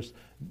stuff, and there's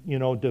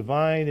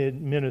divine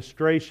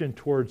administration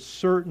towards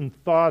certain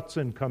thoughts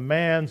and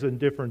commands and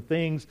different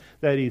things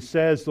that he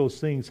says those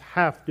things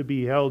have to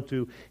be held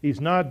to.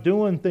 He's not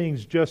doing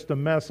things just to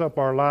mess up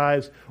our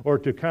lives or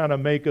to kind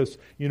of make us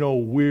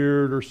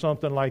weird or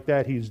something like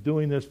that. He's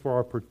doing this for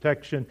our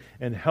protection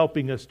and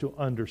helping us to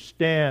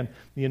understand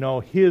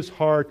his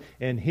heart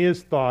and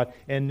his thought,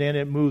 and then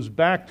it moves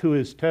back to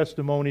his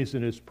testimonies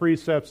and his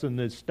precepts and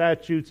his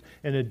statutes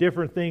and the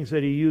different things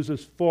that he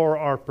uses for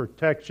our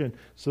protection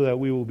so that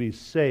we will be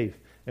safe.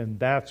 And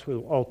that's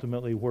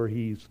ultimately where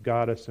he's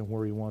got us and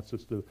where he wants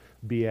us to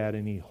be at,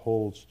 and he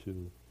holds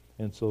to.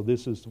 And so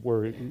this is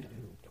where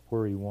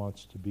he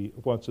wants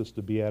us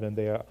to be at, and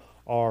they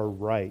are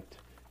right.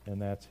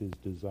 And that's his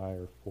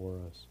desire for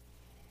us.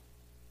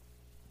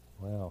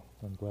 Well,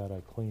 I'm glad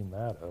I cleaned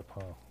that up,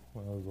 huh?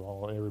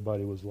 Well,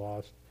 everybody was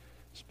lost,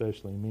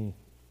 especially me.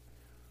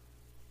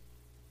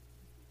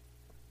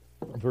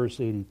 Verse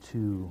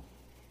 82.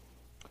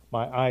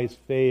 My eyes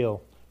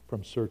fail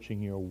from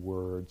searching your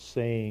word,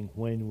 saying,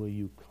 when will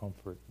you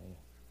comfort me?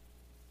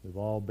 We've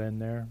all been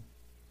there.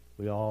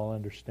 We all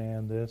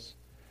understand this.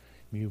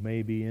 You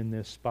may be in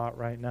this spot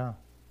right now.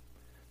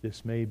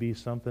 This may be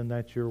something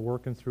that you're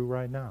working through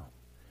right now.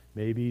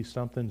 Maybe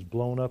something's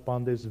blown up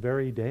on this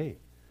very day.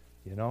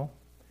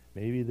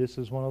 Maybe this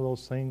is one of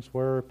those things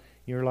where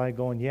you're like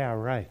going, yeah,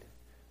 right.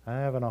 I'm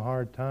having a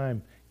hard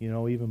time,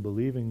 even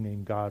believing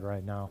in God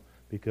right now.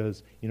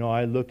 Because,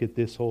 I look at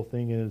this whole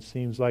thing and it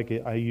seems like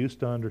I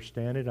used to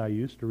understand it, I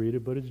used to read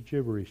it, but it's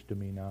gibberish to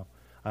me now.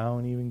 I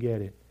don't even get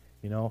it,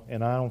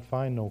 and I don't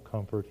find no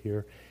comfort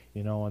here,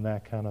 and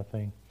that kind of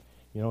thing.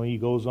 He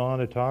goes on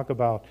to talk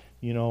about,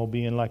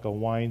 being like a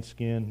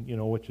wineskin,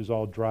 which is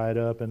all dried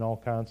up and all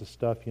kinds of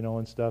stuff,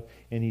 and stuff.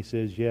 And he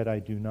says, yet I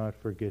do not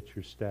forget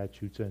your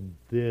statutes. And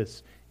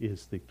this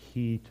is the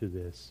key to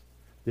this.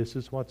 This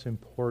is what's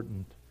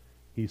important.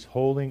 He's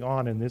holding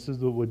on, and this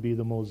would be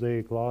the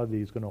Mosaic law that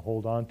he's going to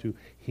hold on to.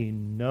 He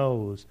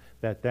knows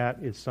that that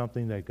is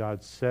something that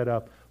God set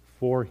up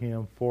for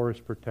him, for his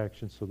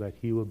protection, so that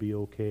he will be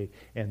okay,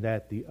 and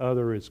that the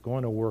other is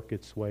going to work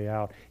its way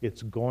out.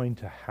 It's going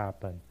to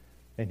happen.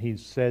 And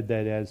he's said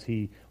that as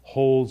he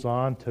holds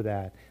on to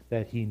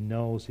that he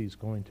knows he's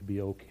going to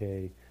be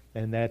okay.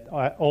 And that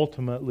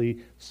ultimately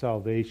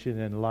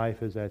salvation and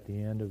life is at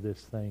the end of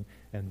this thing,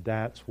 and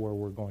that's where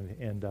we're going to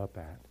end up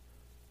at.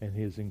 And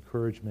his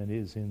encouragement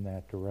is in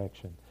that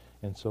direction.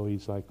 And so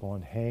he's like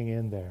going, hang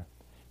in there.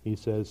 He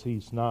says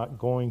he's not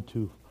going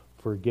to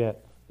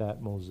forget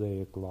that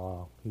Mosaic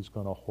law. He's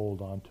going to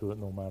hold on to it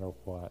no matter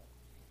what.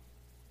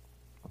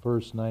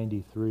 Verse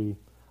 93,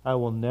 I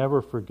will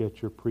never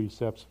forget your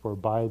precepts, for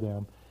by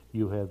them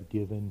you have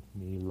given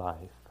me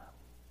life.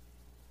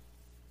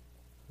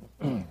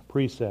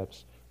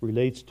 Precepts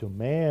relates to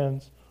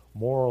man's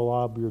moral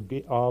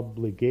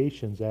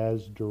obligations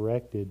as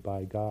directed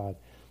by God.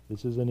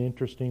 This is an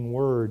interesting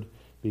word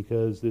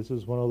because this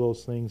is one of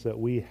those things that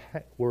we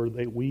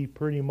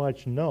pretty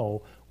much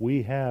know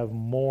we have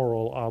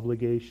moral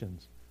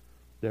obligations.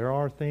 There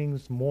are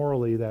things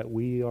morally that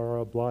we are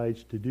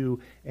obliged to do,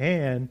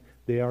 and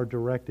they are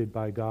directed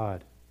by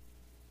God.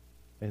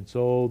 And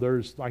so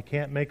I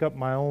can't make up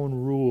my own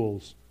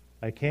rules.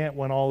 I can't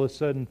when all of a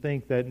sudden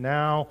think that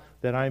now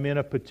that I'm in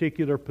a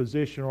particular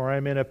position or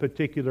I'm in a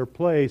particular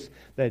place,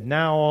 that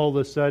now all of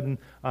a sudden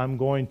I'm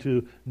going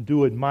to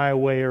do it my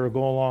way or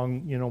go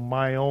along,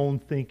 my own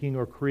thinking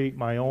or create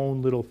my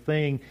own little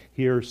thing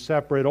here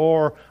separate,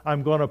 or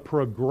I'm going to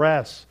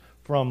progress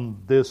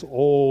from this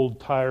old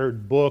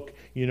tired book,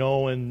 and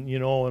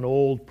an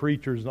old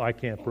preacher's, I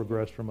can't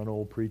progress from an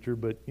old preacher,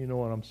 but you know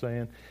what I'm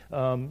saying.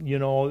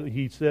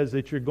 He says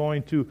that you're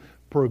going to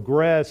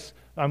progress.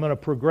 I'm going to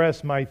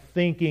progress my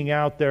thinking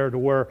out there to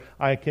where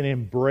I can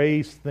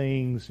embrace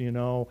things,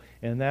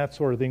 and that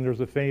sort of thing.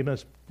 There's a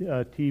famous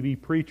TV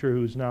preacher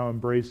who's now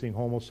embracing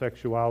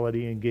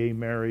homosexuality and gay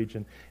marriage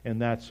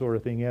and that sort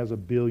of thing. He has 1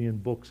 billion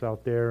books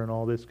out there and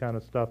all this kind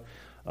of stuff.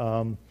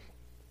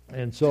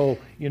 And so,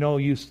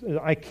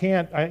 I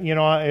can't,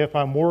 if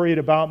I'm worried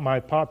about my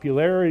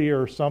popularity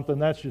or something,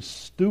 that's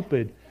just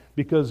stupid.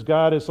 Because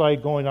God is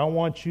like going, I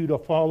want you to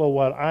follow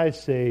what I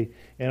say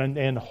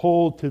and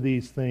hold to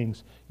these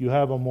things. You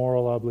have a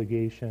moral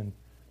obligation,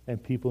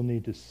 and people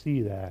need to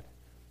see that.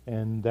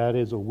 and that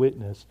is a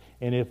witness.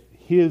 And if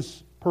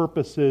his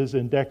purposes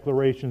and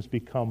declarations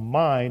become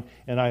mine,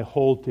 and I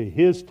hold to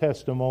his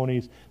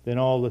testimonies, then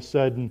all of a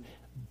sudden,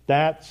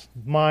 that's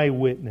my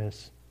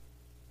witness.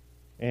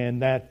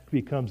 And that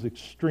becomes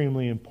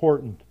extremely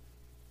important.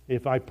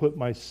 If I put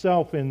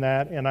myself in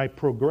that and I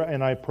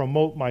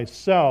promote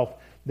myself,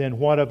 then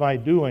what am I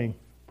doing?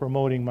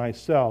 Promoting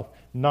myself,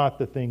 not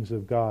the things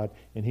of God.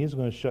 And he's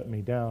going to shut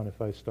me down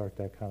if I start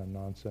that kind of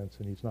nonsense,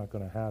 and he's not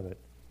going to have it.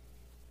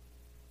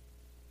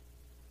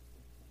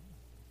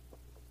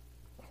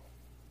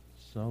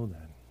 So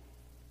then,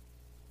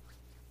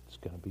 it's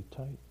going to be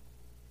tight.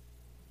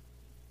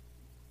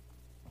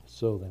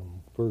 So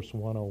then, verse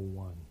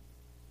 101.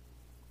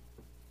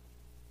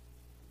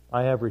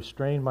 I have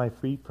restrained my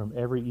feet from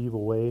every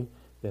evil way,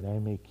 that I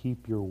may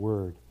keep your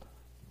word.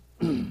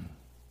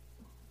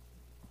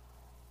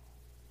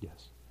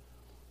 Yes.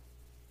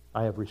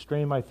 I have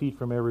restrained my feet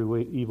from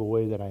every evil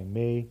way, that I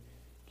may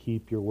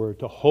keep your word.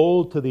 To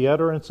hold to the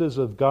utterances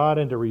of God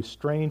and to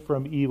restrain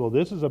from evil.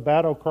 This is a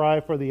battle cry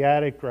for the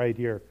addict right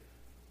here.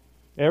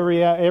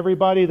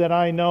 Everybody that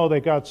I know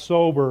that got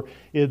sober,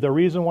 the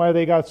reason why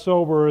they got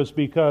sober is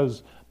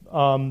because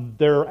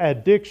their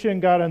addiction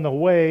got in the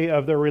way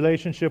of their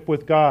relationship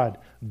with God.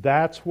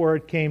 That's where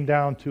it came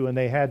down to, and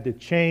they had to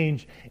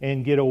change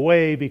and get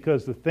away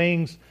because the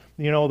things,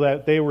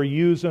 that they were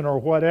using or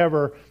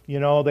whatever,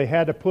 they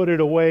had to put it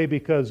away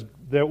because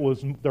their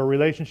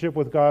relationship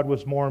with God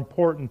was more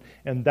important,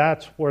 and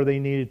that's where they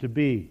needed to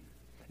be.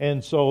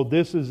 And so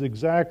this is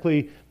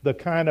exactly the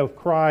kind of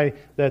cry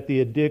that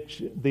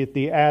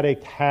the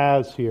addict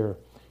has here.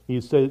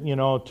 He said,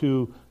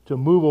 to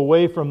move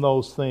away from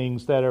those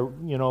things that are,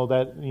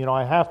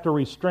 I have to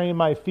restrain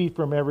my feet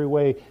from every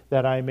way,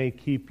 that I may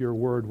keep your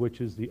word,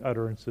 which is the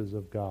utterances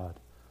of God.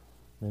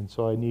 And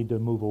so I need to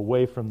move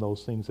away from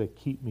those things that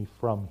keep me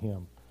from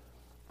him.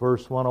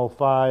 Verse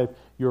 105,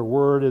 your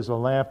word is a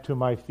lamp to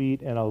my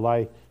feet and a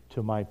light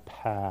to my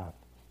path.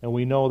 And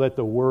we know that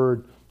the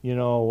word, in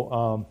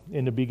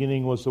the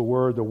beginning was the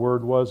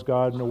Word was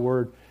God, and the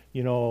Word,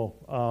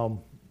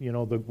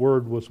 the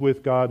Word was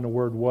with God, and the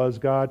Word was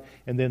God,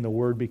 and then the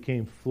Word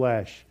became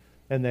flesh,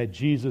 and that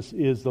Jesus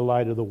is the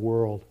light of the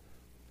world.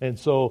 And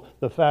so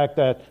the fact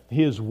that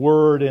His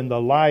Word and the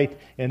light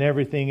and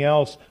everything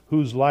else,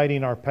 who's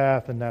lighting our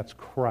path, and that's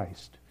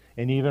Christ.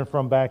 And even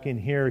from back in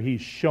here,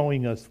 He's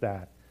showing us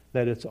that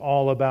it's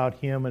all about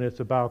Him and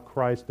it's about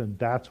Christ, and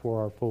that's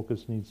where our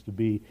focus needs to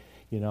be.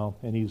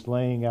 And He's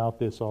laying out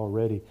this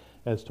already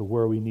as to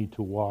where we need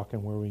to walk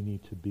and where we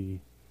need to be.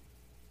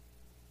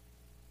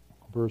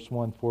 Verse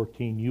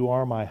 114, you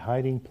are my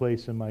hiding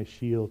place and my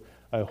shield.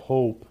 I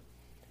hope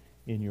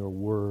in your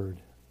word.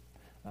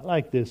 I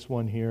like this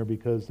one here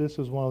because this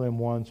is one of them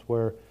ones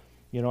where,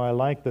 I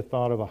like the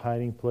thought of a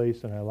hiding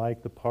place, and I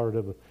like the part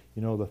of,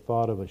 the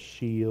thought of a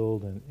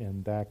shield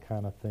and that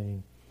kind of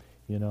thing,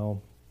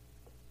 I'll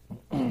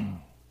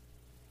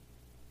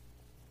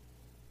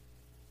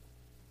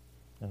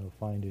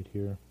find it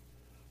here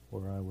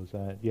where I was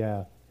at.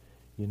 Yeah,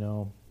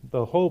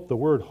 the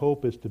word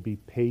hope is to be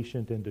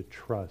patient and to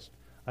trust.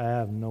 I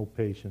have no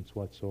patience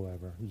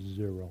whatsoever.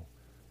 Zero.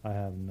 I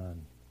have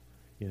none.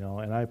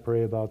 And I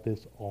pray about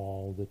this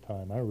all the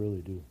time. I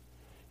really do.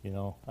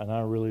 And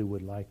I really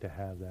would like to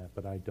have that,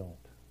 but I don't.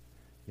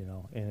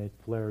 And it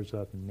flares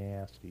up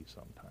nasty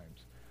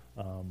sometimes.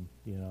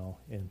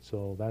 And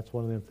so that's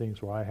one of them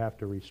things where I have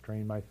to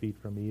restrain my feet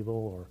from evil,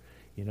 or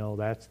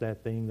that's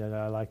that thing that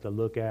I like to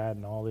look at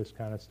and all this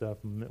kind of stuff.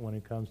 When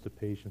it comes to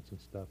patience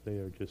and stuff, they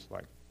are just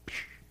like,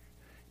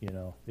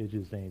 it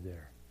just ain't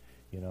there.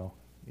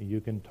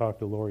 You can talk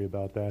to Lori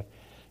about that,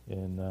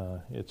 and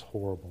it's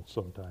horrible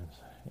sometimes.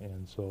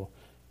 And so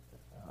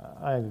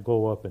I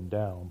go up and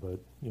down, but,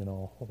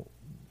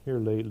 here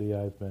lately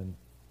I've been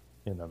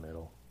in the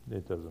middle.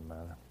 It doesn't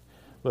matter.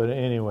 But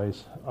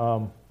anyways,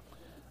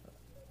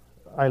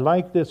 I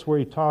like this where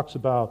he talks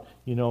about,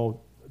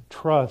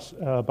 trust,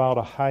 about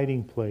a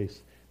hiding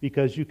place,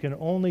 because you can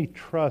only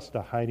trust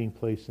a hiding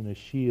place and a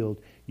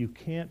shield. You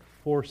can't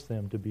force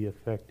them to be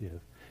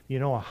effective.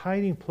 A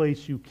hiding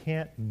place, you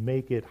can't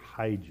make it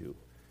hide you.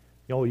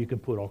 You can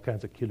put all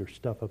kinds of killer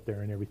stuff up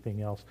there and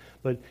everything else.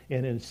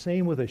 And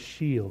same with a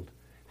shield.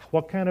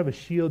 What kind of a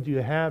shield you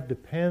have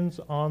depends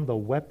on the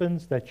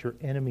weapons that your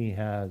enemy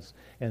has,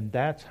 and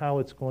that's how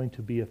it's going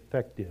to be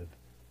effective.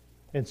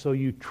 And so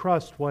you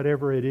trust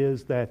whatever it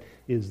is that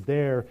is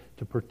there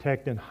to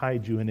protect and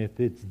hide you. And if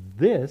it's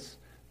this,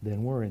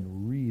 then we're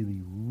in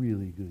really,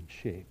 really good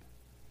shape.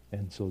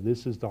 And so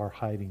this is our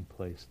hiding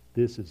place.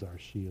 This is our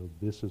shield.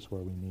 This is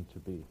where we need to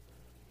be.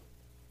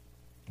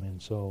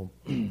 And so,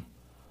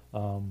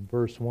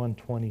 verse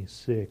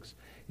 126,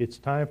 it's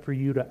time for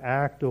you to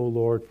act, O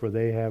Lord, for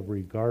they have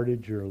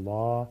regarded your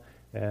law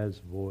as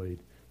void.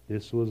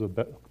 This was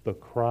the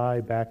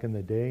cry back in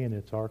the day, and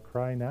it's our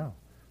cry now.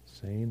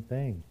 Same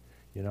thing.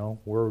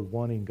 We're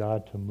wanting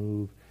God to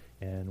move,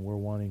 and we're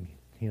wanting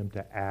Him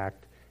to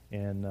act,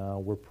 and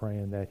we're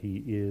praying that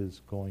He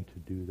is going to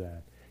do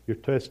that.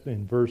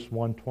 In verse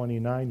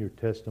 129, your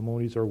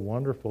testimonies are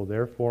wonderful,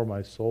 therefore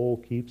my soul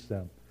keeps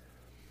them.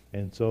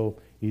 And so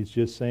he's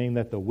just saying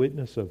that the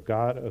witness of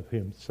God of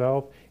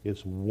himself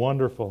is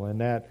wonderful.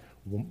 And that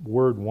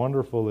word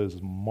wonderful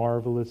is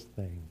marvelous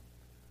thing.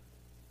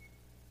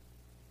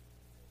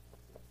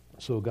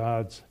 So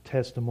God's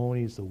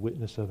testimonies, the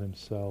witness of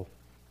himself,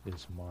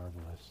 is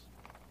marvelous.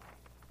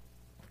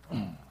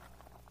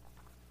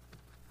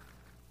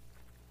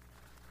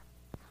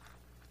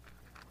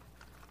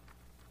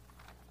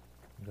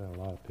 Got a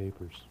lot of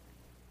papers.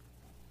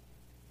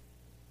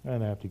 I'm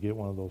going to have to get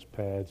one of those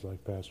pads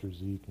like Pastor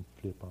Z can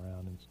flip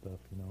around and stuff,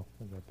 you know.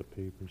 I got the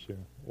papers here.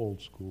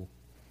 Old school.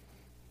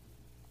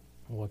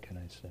 What can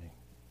I say?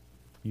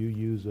 You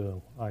use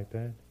a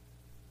iPad?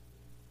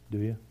 Do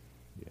you?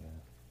 Yeah.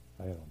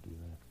 I don't do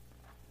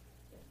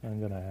that. I'm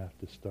going to have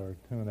to start.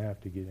 I'm going to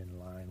have to get in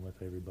line with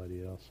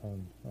everybody else.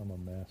 I'm a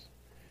mess.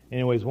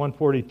 Anyways,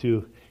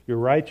 142. Your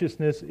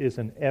righteousness is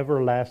an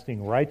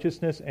everlasting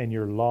righteousness, and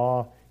your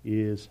law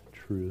is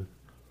truth.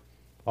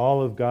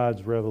 All of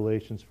God's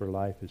revelations for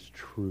life is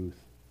truth.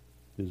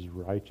 His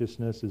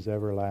righteousness is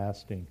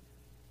everlasting.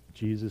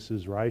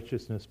 Jesus'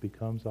 righteousness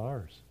becomes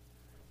ours.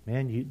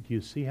 Man, do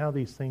you see how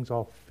these things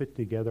all fit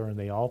together and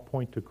they all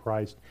point to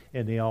Christ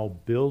and they all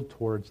build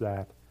towards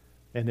that?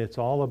 And it's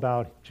all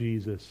about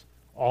Jesus.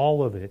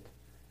 All of it.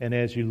 And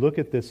as you look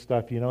at this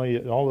stuff, you know,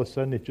 all of a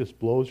sudden it just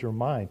blows your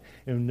mind.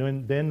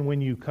 And then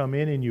when you come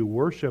in and you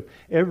worship,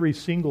 every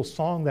single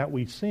song that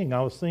we sing,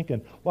 I was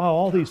thinking, wow,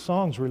 all these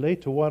songs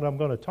relate to what I'm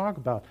going to talk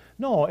about.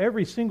 No,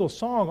 every single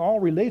song all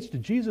relates to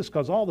Jesus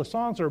because all the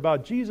songs are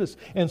about Jesus.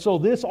 And so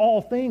this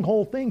whole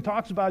thing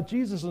talks about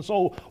Jesus. And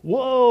so,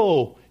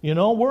 whoa, you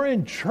know, we're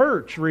in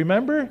church,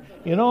 remember?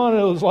 You know, and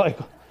it was like,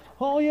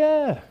 oh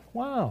yeah,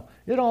 wow,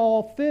 it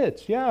all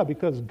fits. Yeah,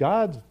 because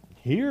God's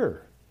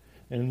here.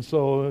 And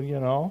so, you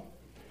know,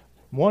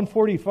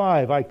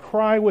 145, I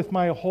cry with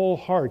my whole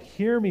heart,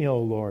 hear me, O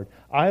Lord,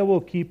 I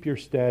will keep your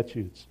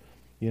statutes.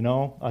 You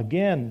know,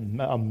 again,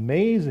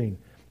 amazing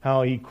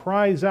how he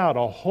cries out,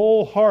 a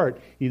whole heart,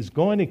 he's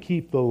going to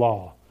keep the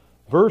law.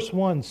 Verse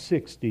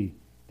 160,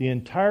 the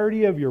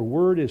entirety of your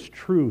word is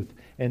truth,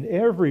 and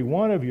every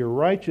one of your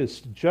righteous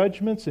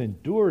judgments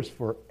endures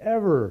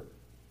forever.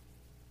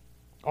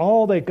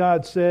 All that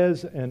God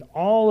says and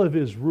all of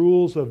his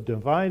rules of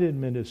divine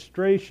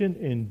administration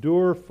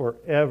endure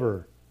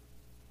forever.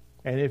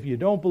 And if you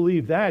don't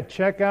believe that,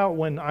 check out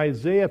when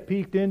Isaiah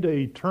peeked into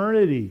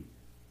eternity.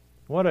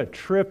 What a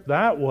trip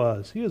that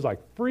was. He was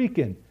like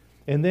freaking.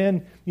 And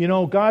then, you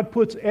know, God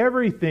puts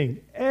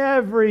everything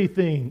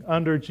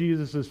under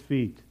Jesus'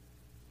 feet.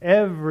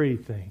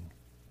 Everything.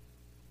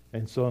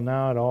 And so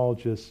now it all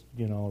just,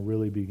 you know,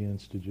 really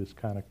begins to just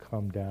kind of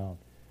come down.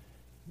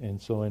 And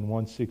so in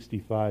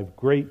 165,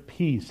 great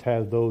peace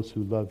have those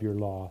who love your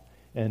law,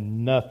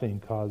 and nothing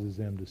causes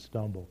them to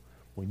stumble.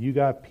 When you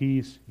got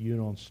peace, you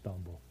don't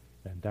stumble.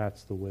 And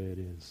that's the way it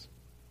is.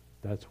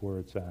 That's where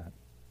it's at.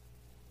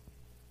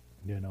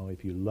 You know,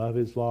 if you love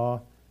his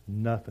law,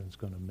 nothing's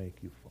going to make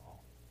you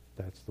fall.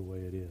 That's the way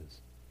it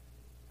is.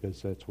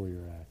 Because that's where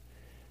you're at.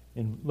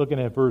 In looking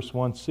at verse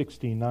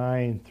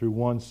 169 through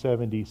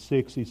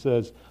 176, he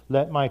says,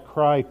 let my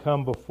cry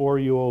come before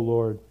you, O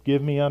Lord.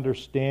 Give me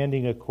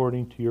understanding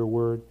according to your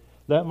word.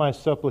 Let my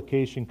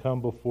supplication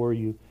come before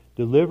you.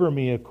 Deliver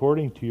me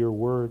according to your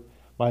word.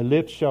 My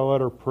lips shall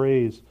utter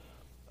praise,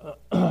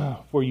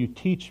 for you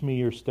teach me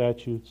your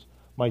statutes.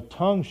 My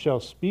tongue shall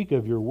speak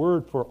of your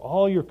word, for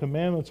all your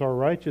commandments are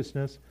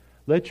righteousness.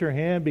 Let your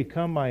hand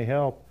become my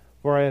help.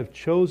 For I have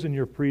chosen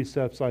your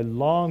precepts. I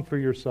long for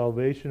your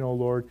salvation, O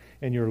Lord,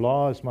 and your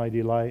law is my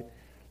delight.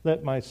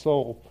 Let my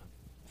soul,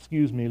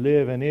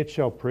 live, and it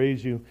shall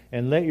praise you,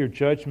 and let your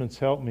judgments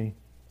help me.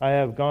 I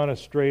have gone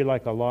astray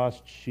like a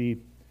lost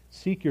sheep.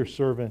 Seek your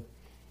servant.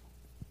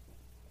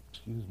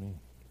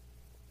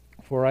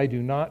 For I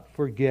do not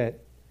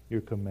forget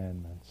your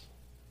commandments.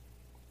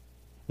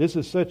 This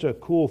is such a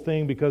cool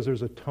thing because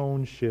there's a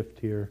tone shift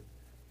here.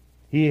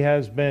 He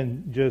has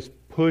been just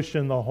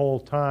pushing the whole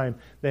time.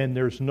 Then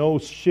there's no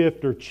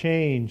shift or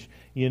change,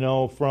 you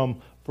know,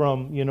 from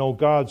you know,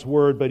 God's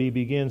word, but he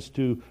begins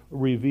to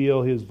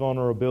reveal his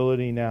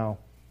vulnerability now.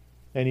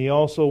 And he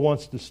also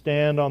wants to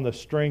stand on the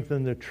strength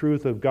and the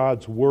truth of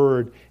God's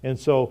word. And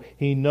so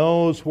he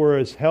knows where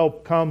his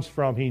help comes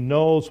from. He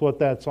knows what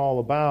that's all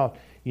about,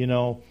 you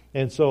know.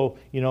 And so,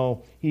 you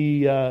know,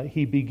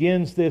 he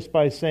begins this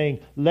by saying,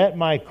 let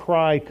my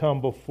cry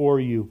come before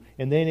you.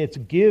 And then it's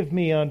give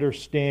me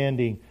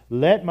understanding.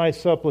 Let my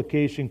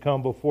supplication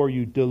come before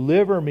you.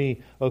 Deliver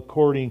me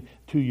according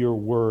to your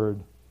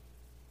word.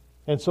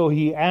 And so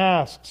he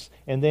asks,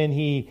 and then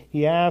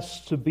he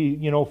asks to be,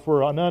 you know,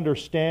 for an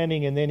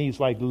understanding, and then he's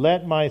like,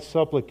 let my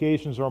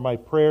supplications or my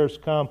prayers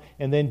come,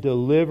 and then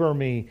deliver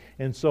me.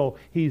 And so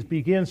he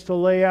begins to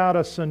lay out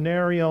a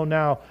scenario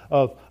now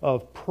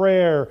of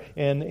prayer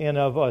and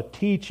of a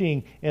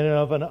teaching and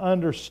of an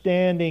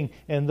understanding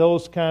and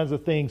those kinds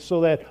of things,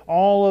 so that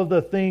all of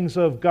the things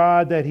of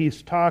God that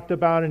he's talked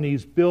about and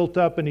he's built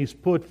up and he's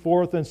put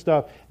forth and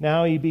stuff,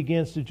 now he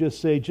begins to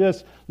just say,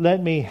 just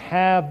let me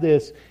have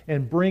this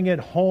and bring it it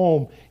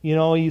home.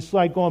 He's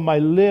like going, my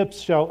lips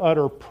shall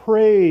utter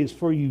praise,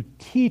 for you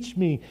teach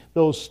me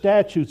those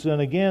statutes.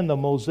 And again, the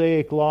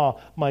Mosaic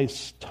law. My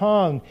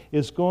tongue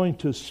is going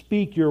to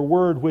speak your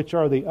word, which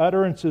are the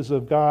utterances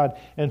of God.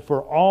 And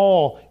for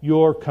all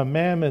your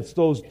commandments,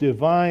 those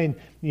divine,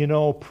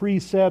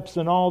 precepts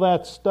and all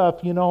that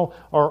stuff,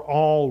 are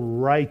all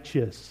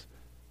righteous.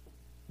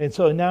 And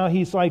so now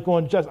he's like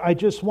going, I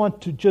just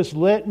want to just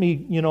let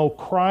me,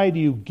 cry to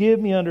you. Give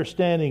me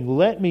understanding.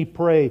 Let me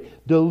pray.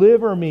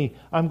 Deliver me.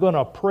 I'm going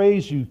to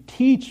praise you.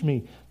 Teach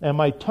me. And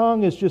my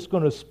tongue is just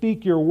going to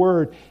speak your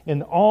word.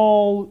 And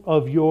all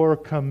of your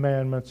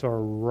commandments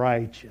are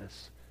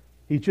righteous.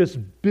 He's just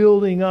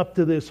building up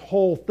to this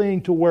whole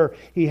thing to where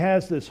he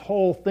has this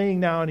whole thing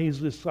now. And he's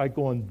just like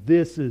going,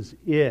 this is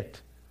it.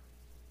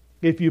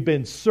 If you've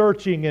been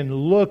searching and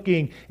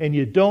looking and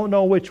you don't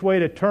know which way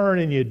to turn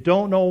and you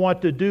don't know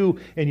what to do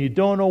and you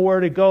don't know where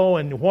to go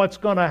and what's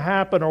going to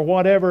happen or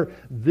whatever,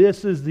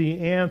 this is the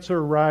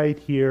answer right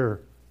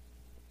here.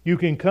 You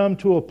can come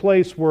to a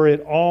place where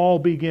it all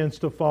begins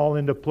to fall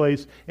into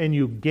place and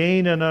you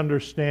gain an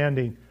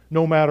understanding.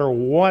 No matter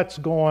what's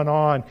going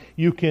on,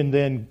 you can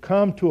then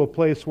come to a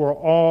place where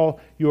all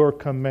your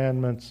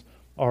commandments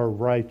are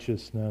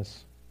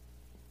righteousness.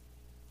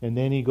 And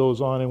then he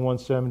goes on in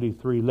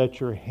 173, let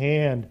your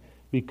hand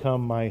become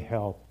my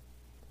help,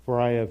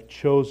 for I have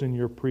chosen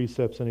your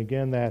precepts. And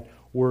again, that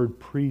word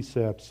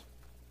precepts.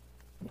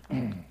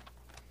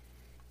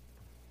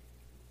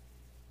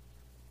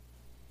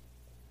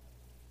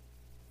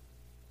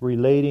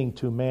 Relating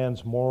to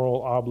man's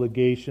moral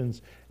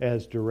obligations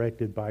as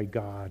directed by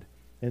God.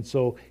 And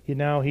so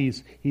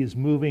he's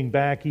moving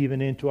back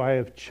even into, I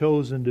have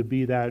chosen to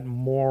be that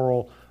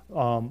moral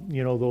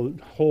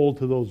hold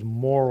to those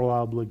moral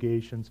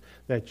obligations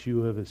that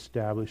you have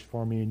established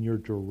for me and you're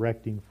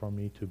directing for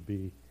me to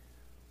be.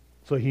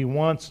 So he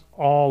wants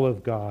all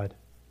of God.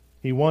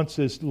 He wants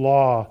His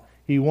law.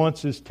 He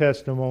wants His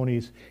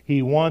testimonies.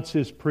 He wants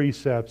His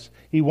precepts.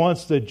 He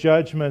wants the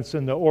judgments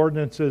and the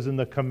ordinances and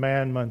the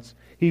commandments.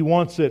 He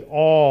wants it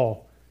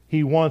all.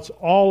 He wants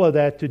all of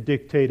that to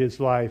dictate his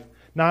life.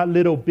 Not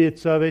little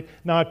bits of it,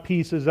 not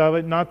pieces of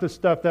it, not the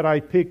stuff that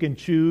I pick and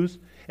choose.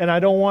 And I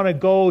don't want to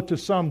go to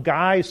some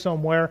guy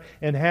somewhere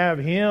and have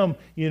him,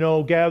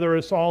 gather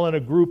us all in a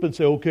group and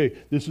say, okay,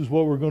 this is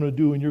what we're going to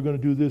do and you're going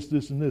to do this,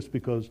 this, and this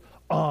because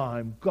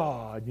I'm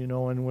God,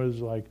 and was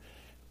like,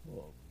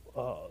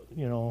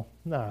 no,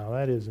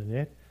 that isn't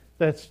it.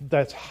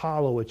 That's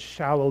hollow. It's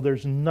shallow.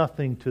 There's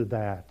nothing to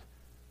that.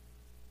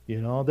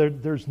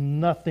 There's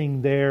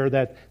nothing there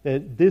that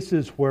this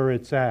is where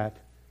it's at,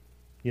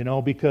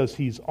 because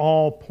he's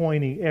all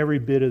pointing, every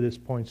bit of this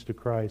points to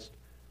Christ.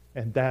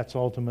 And that's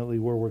ultimately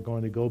where we're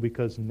going to go,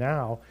 because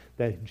now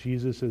that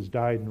Jesus has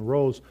died and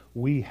rose,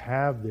 we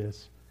have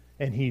this.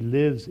 And He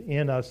lives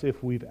in us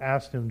if we've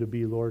asked Him to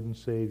be Lord and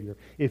Savior.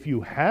 If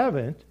you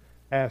haven't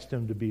asked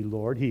Him to be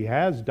Lord, He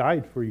has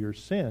died for your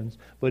sins.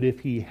 But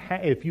if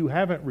you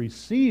haven't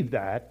received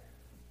that,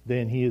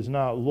 then He is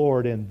not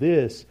Lord. And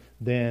this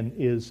then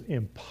is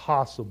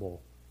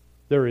impossible.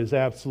 There is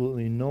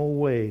absolutely no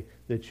way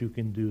that you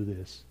can do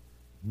this.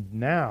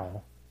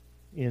 Now,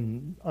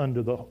 in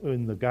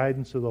the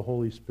guidance of the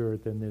Holy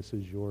Spirit, then this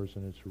is yours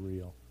and it's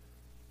real.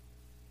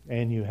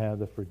 And you have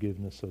the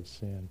forgiveness of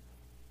sin.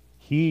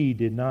 He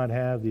did not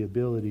have the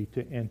ability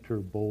to enter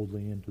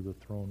boldly into the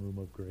throne room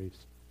of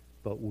grace,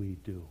 but we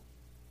do.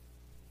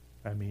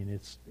 I mean,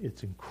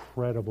 it's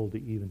incredible to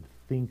even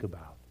think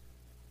about.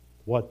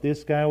 What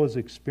this guy was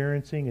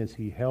experiencing as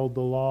he held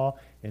the law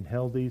and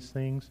held these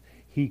things,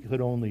 he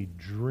could only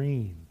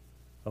dream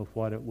of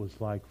what it was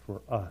like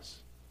for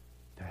us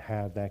to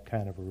have that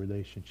kind of a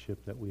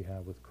relationship that we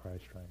have with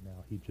Christ right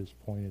now. He just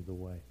pointed the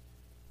way.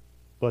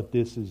 But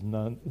this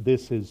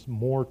is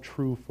more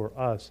true for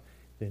us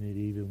than it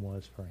even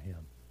was for him,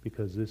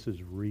 because this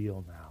is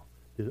real now.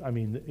 I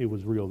mean, it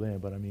was real then,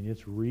 but I mean,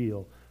 it's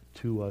real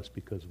to us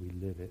because we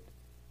live it,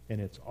 and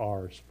it's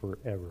ours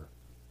forever.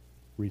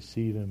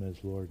 Receive Him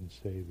as Lord and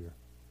Savior.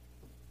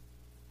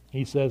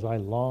 He says, I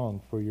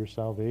long for your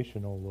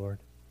salvation, O Lord,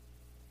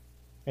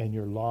 and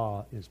your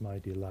law is my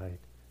delight.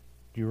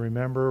 Do you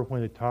remember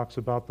when it talks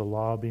about the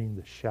law being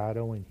the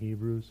shadow in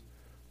Hebrews?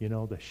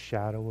 The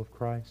shadow of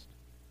Christ?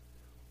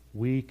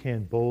 We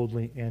can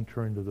boldly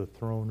enter into the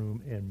throne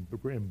room and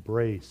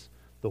embrace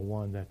the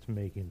one that's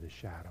making the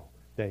shadow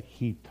that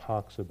he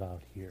talks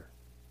about here.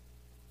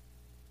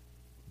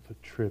 It's a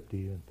trip to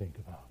even think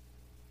about.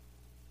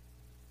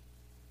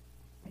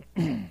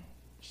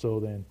 So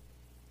then,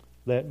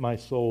 let my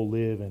soul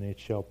live and it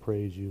shall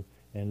praise you,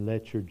 and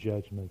let your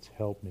judgments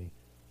help me.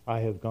 I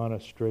have gone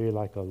astray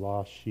like a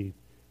lost sheep.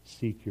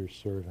 Seek your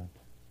servant.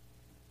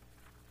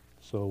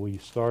 So we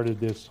started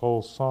this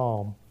whole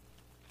psalm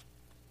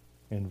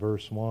in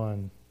verse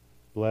 1.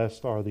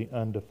 Blessed are the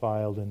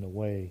undefiled in the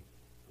way,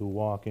 who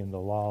walk in the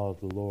law of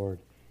the Lord.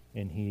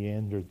 And he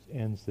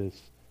ends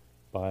this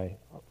by,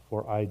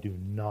 for I do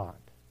not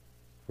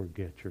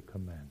forget your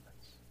commandments.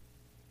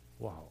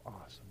 Wow,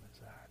 awesome is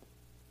that?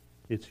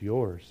 It's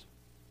yours.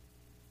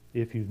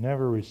 If you've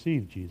never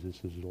received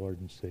Jesus as Lord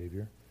and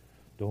Savior,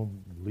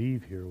 don't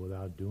leave here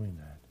without doing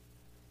that.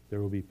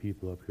 There will be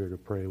people up here to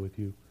pray with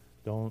you.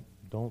 Don't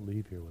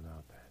leave here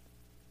without that.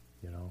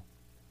 You know,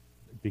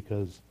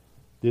 because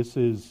this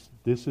is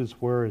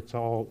where it's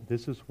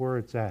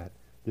at.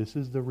 This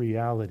is the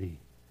reality.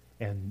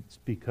 And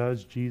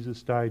because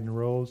Jesus died and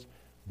rose,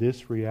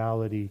 this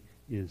reality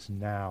is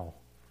now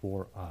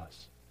for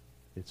us.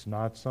 It's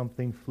not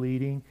something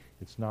fleeting.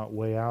 It's not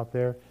way out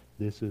there.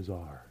 This is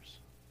ours.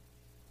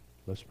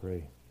 Let's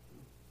pray.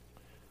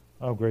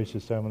 Oh,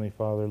 gracious Heavenly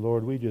Father,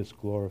 Lord, we just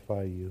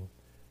glorify you.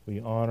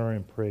 We honor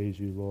and praise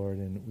you, Lord,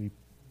 and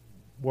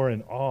we're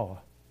in awe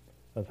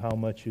of how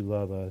much you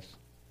love us.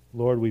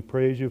 Lord, we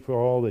praise you for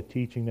all the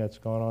teaching that's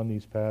gone on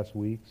these past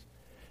weeks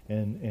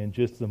and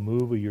just the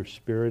move of your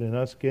Spirit and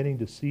us getting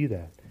to see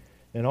that.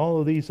 And all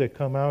of these that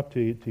come out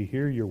to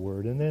hear your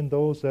word, and then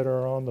those that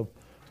are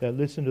that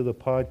listen to the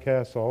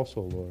podcast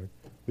also, Lord.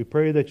 We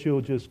pray that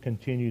you'll just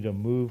continue to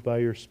move by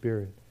your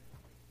Spirit,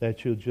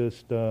 that you'll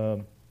just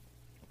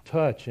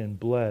touch and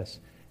bless,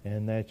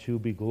 and that you'll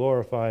be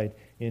glorified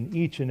in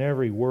each and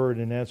every word.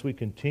 And as we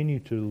continue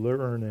to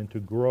learn and to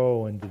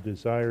grow and to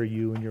desire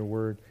you and your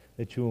word,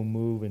 that you will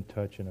move and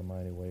touch in a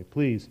mighty way.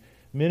 Please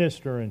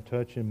minister and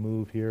touch and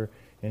move here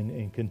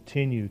and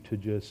continue to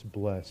just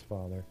bless,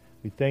 Father.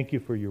 We thank you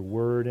for your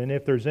word. And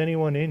if there's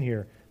anyone in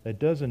here that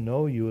doesn't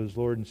know you as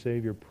Lord and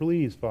Savior,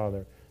 please,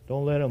 Father,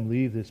 don't let them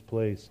leave this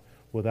place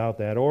without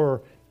that.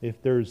 Or if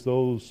there's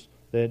those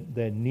that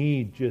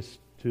need just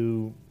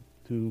to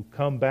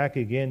come back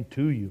again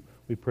to you,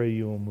 we pray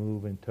you will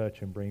move and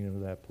touch and bring them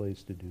to that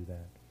place to do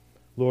that.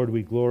 Lord,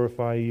 we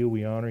glorify you,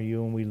 we honor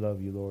you, and we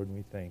love you, Lord, and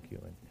we thank you.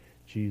 In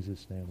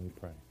Jesus' name we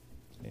pray.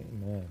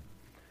 Amen.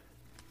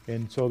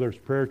 And so there's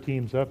prayer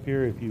teams up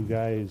here if you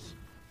guys,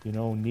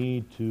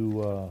 need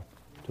to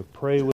pray with